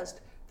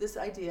discussed, this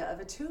idea of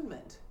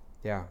attunement.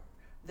 Yeah.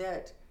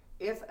 That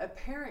if a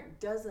parent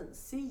doesn't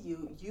see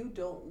you, you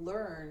don't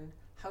learn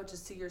how to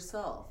see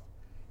yourself.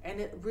 And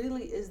it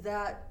really is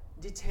that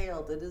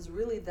detailed. It is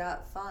really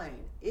that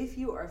fine. If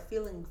you are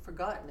feeling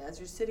forgotten as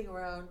you're sitting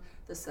around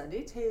the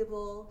Sunday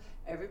table,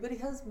 everybody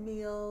has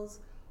meals,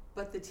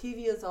 but the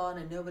TV is on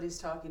and nobody's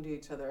talking to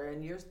each other,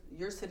 and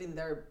you're sitting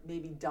there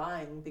maybe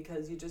dying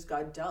because you just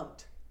got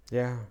dumped.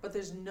 Yeah. But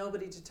there's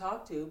nobody to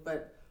talk to,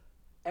 but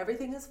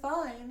everything is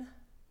fine.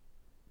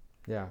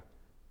 Yeah.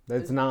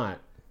 It's not.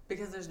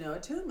 Because there's no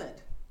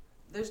attunement.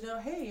 There's no,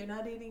 hey, you're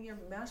not eating your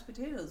mashed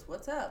potatoes.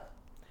 What's up?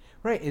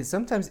 Right.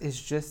 Sometimes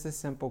it's just a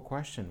simple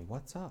question.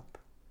 What's up?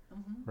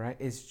 Mm-hmm. Right.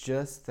 It's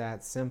just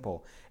that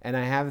simple. And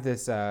I have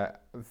this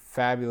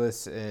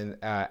fabulous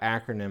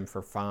acronym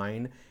for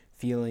FINE: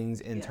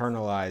 feelings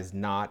internalized,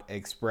 not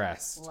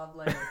expressed.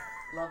 Lovely.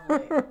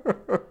 Lovely.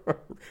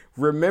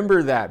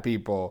 Remember that,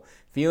 people.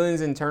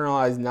 Feelings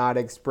internalized, not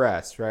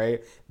expressed,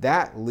 right?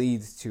 That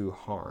leads to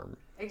harm.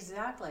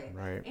 Exactly.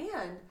 Right.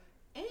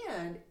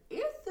 And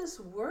if this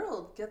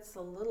world gets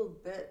a little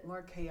bit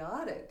more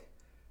chaotic,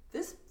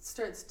 this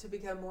starts to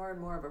become more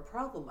and more of a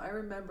problem. I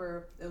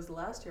remember, it was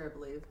last year, I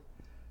believe,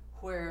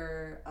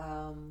 where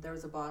there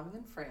was a bombing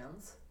in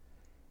France,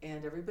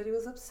 and everybody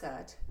was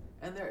upset,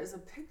 and there is a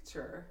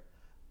picture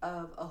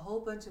of a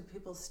whole bunch of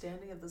people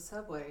standing at the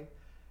subway,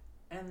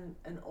 and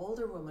an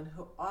older woman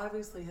who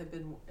obviously had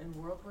been in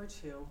World War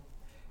II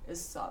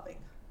is sobbing.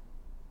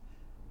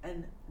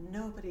 And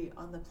nobody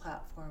on the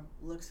platform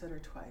looks at her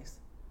twice.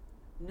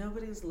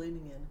 Nobody's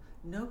leaning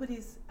in.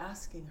 Nobody's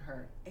asking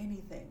her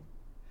anything.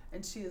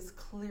 And she is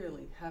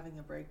clearly having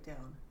a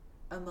breakdown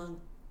among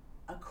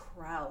a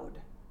crowd.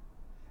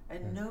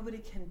 And nobody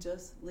can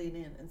just lean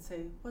in and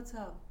say, what's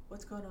up?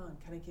 What's going on?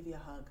 Can I give you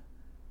a hug?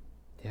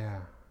 Yeah.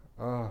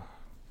 Oh,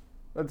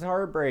 that's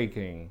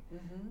heartbreaking.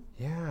 Mm-hmm.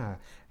 Yeah.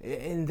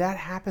 And that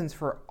happens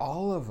for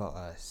all of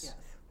us, Yes.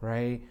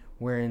 right?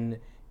 When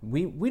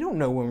we don't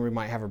know when we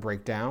might have a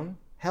breakdown.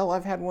 Hell,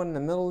 I've had one in the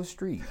middle of the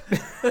street.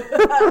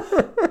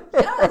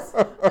 Yes,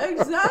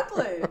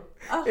 exactly.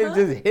 Uh-huh. It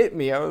just hit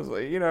me. I was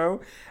like,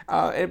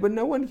 but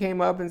no one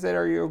came up and said,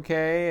 are you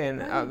okay?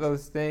 And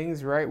those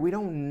things, right? We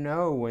don't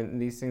know when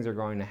these things are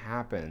going to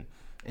happen.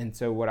 And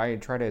so what I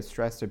try to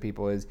stress to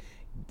people is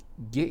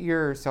get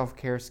your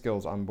self-care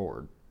skills on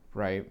board,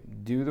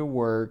 right? Do the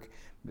work,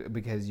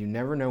 because you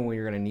never know when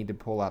you're going to need to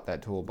pull out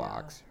that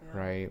toolbox,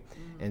 right?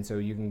 Mm-hmm. And so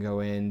you can go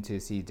in to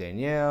see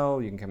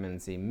Danielle, you can come in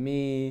and see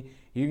me,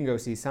 you can go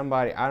see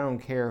somebody, I don't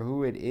care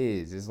who it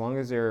is, as long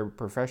as they're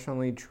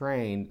professionally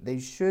trained, they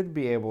should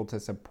be able to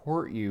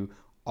support you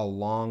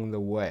along the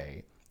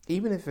way,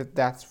 even if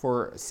that's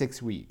for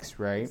 6 weeks,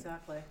 right?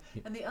 Exactly.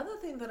 And the other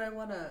thing that I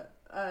want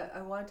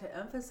to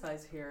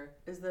emphasize here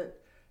is that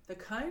the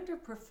kind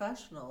of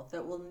professional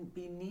that will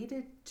be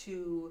needed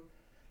to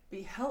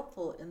be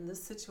helpful in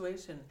this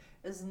situation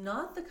is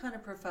not the kind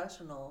of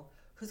professional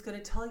who's going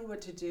to tell you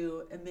what to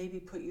do and maybe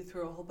put you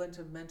through a whole bunch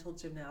of mental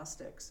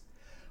gymnastics.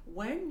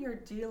 When you're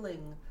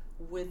dealing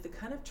with the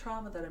kind of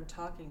trauma that I'm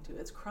talking to,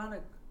 it's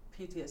chronic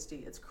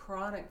PTSD, it's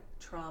chronic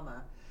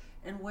trauma.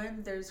 And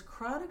when there's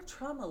chronic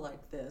trauma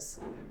like this,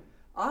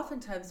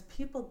 oftentimes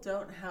people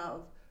don't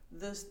have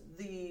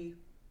the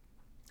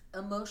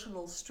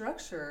emotional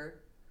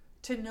structure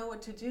to know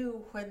what to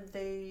do when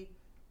they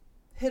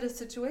hit a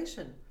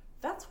situation.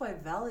 That's why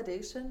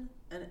validation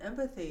and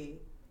empathy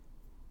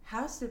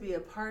has to be a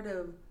part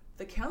of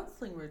the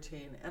counseling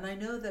routine. And I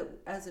know that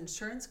as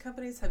insurance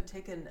companies have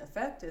taken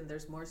effect and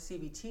there's more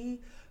CBT,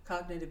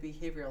 cognitive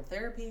behavioral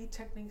therapy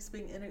techniques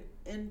being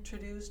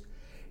introduced,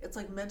 it's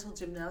like mental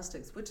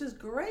gymnastics, which is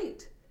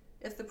great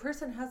if the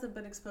person hasn't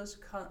been exposed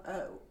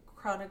to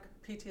chronic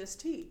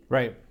PTSD.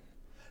 Right.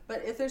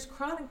 But if there's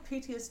chronic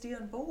PTSD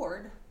on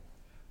board,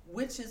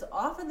 which is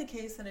often the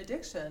case in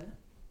addiction,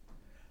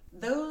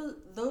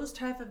 those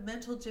type of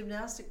mental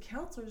gymnastic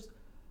counselors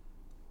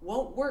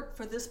won't work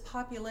for this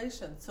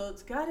population. So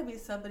it's got to be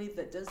somebody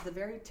that does the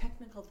very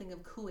technical thing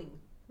of cooing,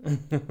 of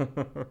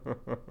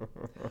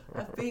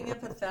being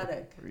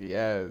empathetic,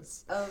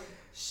 yes, of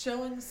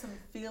showing some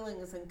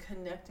feelings and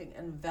connecting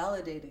and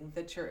validating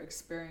that your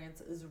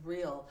experience is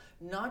real,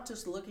 not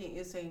just looking at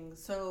you saying,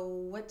 so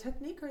what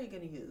technique are you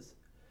going to use?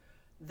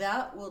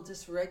 That will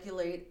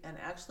dysregulate and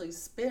actually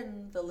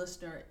spin the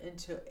listener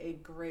into a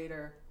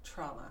greater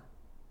trauma.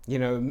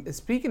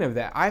 Speaking of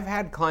that, I've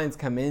had clients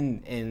come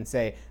in and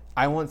say,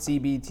 I want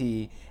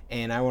CBT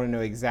and I want to know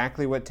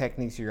exactly what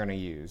techniques you're going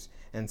to use.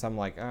 And so I'm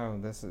like, oh,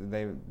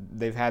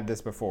 they've had this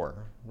before,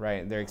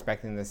 right? They're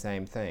expecting the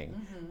same thing,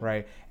 mm-hmm.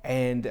 right?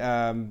 And,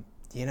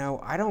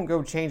 I don't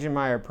go changing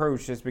my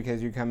approach just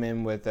because you come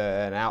in with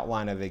an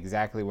outline of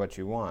exactly what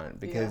you want,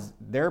 because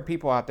there are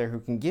people out there who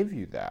can give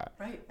you that.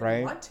 Right?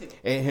 And want to.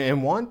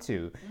 And want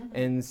to. Mm-hmm.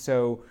 And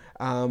so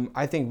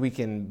I think we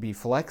can be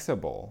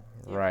flexible,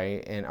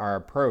 right, and our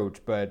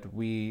approach, but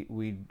we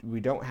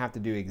don't have to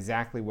do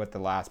exactly what the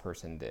last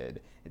person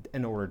did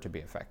in order to be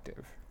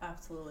effective.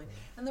 Absolutely.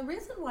 And the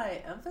reason why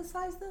I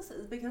emphasize this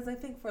is because I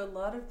think for a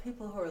lot of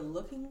people who are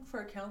looking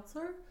for a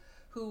counselor,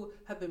 who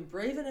have been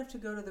brave enough to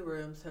go to the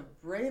rooms, have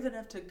brave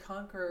enough to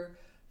conquer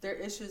their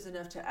issues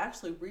enough to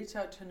actually reach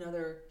out to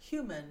another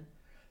human,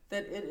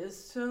 that it is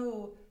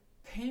so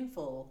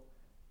painful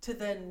to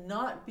then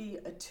not be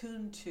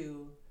attuned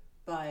to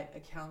by a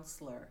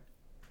counselor.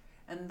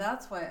 And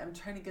that's why I'm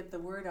trying to get the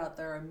word out.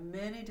 There are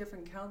many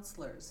different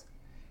counselors.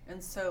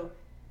 And so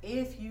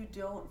if you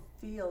don't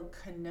feel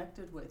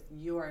connected with,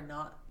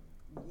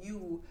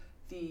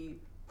 the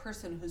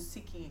person who's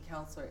seeking a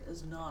counselor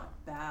is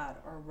not bad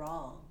or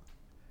wrong.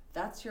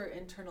 That's your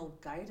internal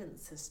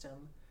guidance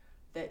system,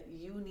 that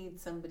you need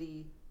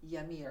somebody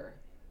yummier.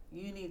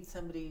 You need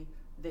somebody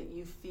that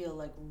you feel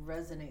like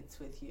resonates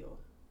with you.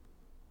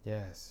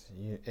 Yes,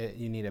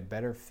 you need a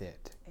better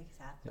fit.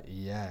 Exactly.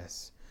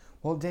 Yes.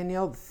 Well,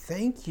 Danielle,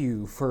 thank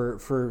you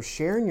for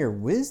sharing your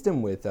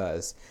wisdom with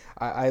us.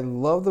 I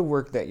love the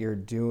work that you're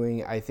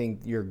doing. I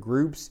think your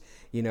groups,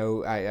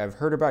 I've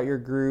heard about your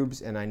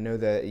groups, and I know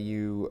that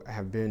you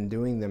have been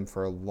doing them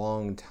for a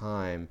long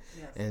time.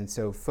 Yes. And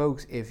so,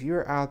 folks, if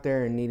you're out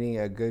there and needing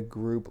a good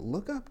group,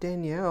 look up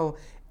Danielle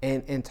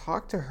and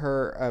talk to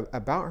her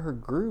about her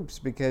groups,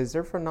 because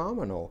they're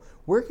phenomenal.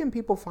 Where can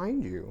people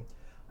find you?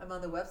 I'm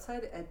on the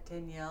website at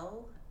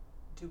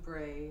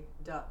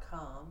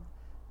DanielleDubreuil.com.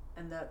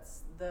 And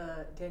that's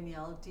the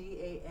Danielle,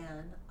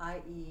 DANIELLE,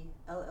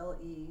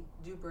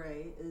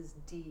 Dubreuil is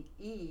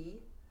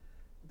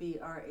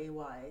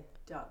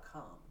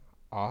DEBRAY.com.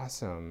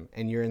 Awesome.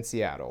 And you're in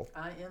Seattle.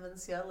 I am in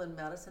Seattle in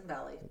Madison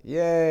Valley.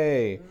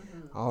 Yay.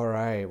 Mm-hmm. All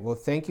right. Well,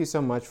 thank you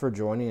so much for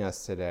joining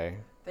us today.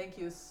 Thank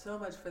you so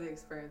much for the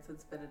experience.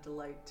 It's been a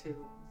delight to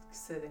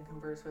sit and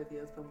converse with you.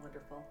 It's been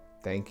wonderful.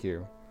 Thank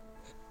you.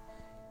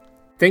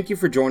 Thank you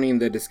for joining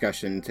the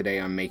discussion today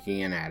on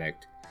Making an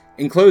Addict.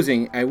 In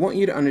closing, I want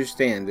you to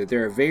understand that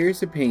there are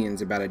various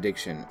opinions about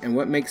addiction and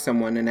what makes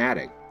someone an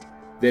addict.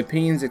 The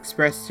opinions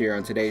expressed here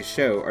on today's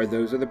show are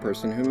those of the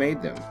person who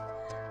made them.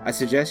 I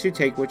suggest you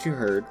take what you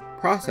heard,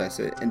 process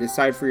it, and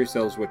decide for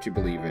yourselves what you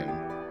believe in.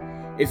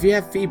 If you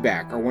have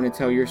feedback or want to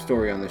tell your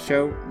story on the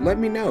show, let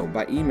me know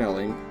by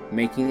emailing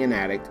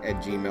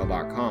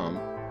makinganaddict@gmail.com,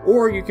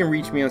 or you can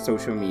reach me on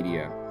social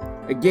media.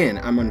 Again,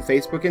 I'm on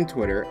Facebook and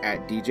Twitter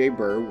at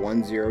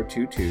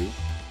DJBurr1022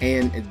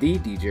 and the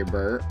DJ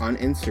Burr on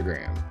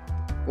Instagram.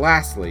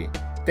 Lastly,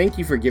 thank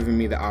you for giving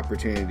me the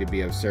opportunity to be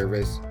of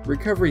service.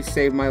 Recovery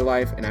saved my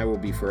life, and I will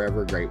be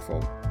forever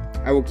grateful.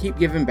 I will keep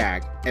giving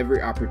back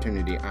every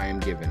opportunity I am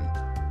given.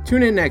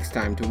 Tune in next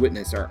time to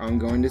witness our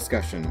ongoing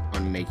discussion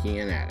on Making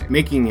an Addict.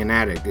 Making an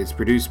Addict is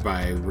produced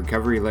by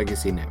Recovery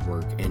Legacy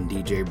Network and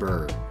DJ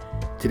Burr.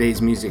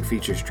 Today's music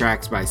features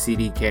tracks by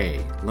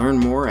CDK. Learn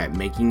more at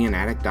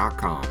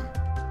makinganaddict.com.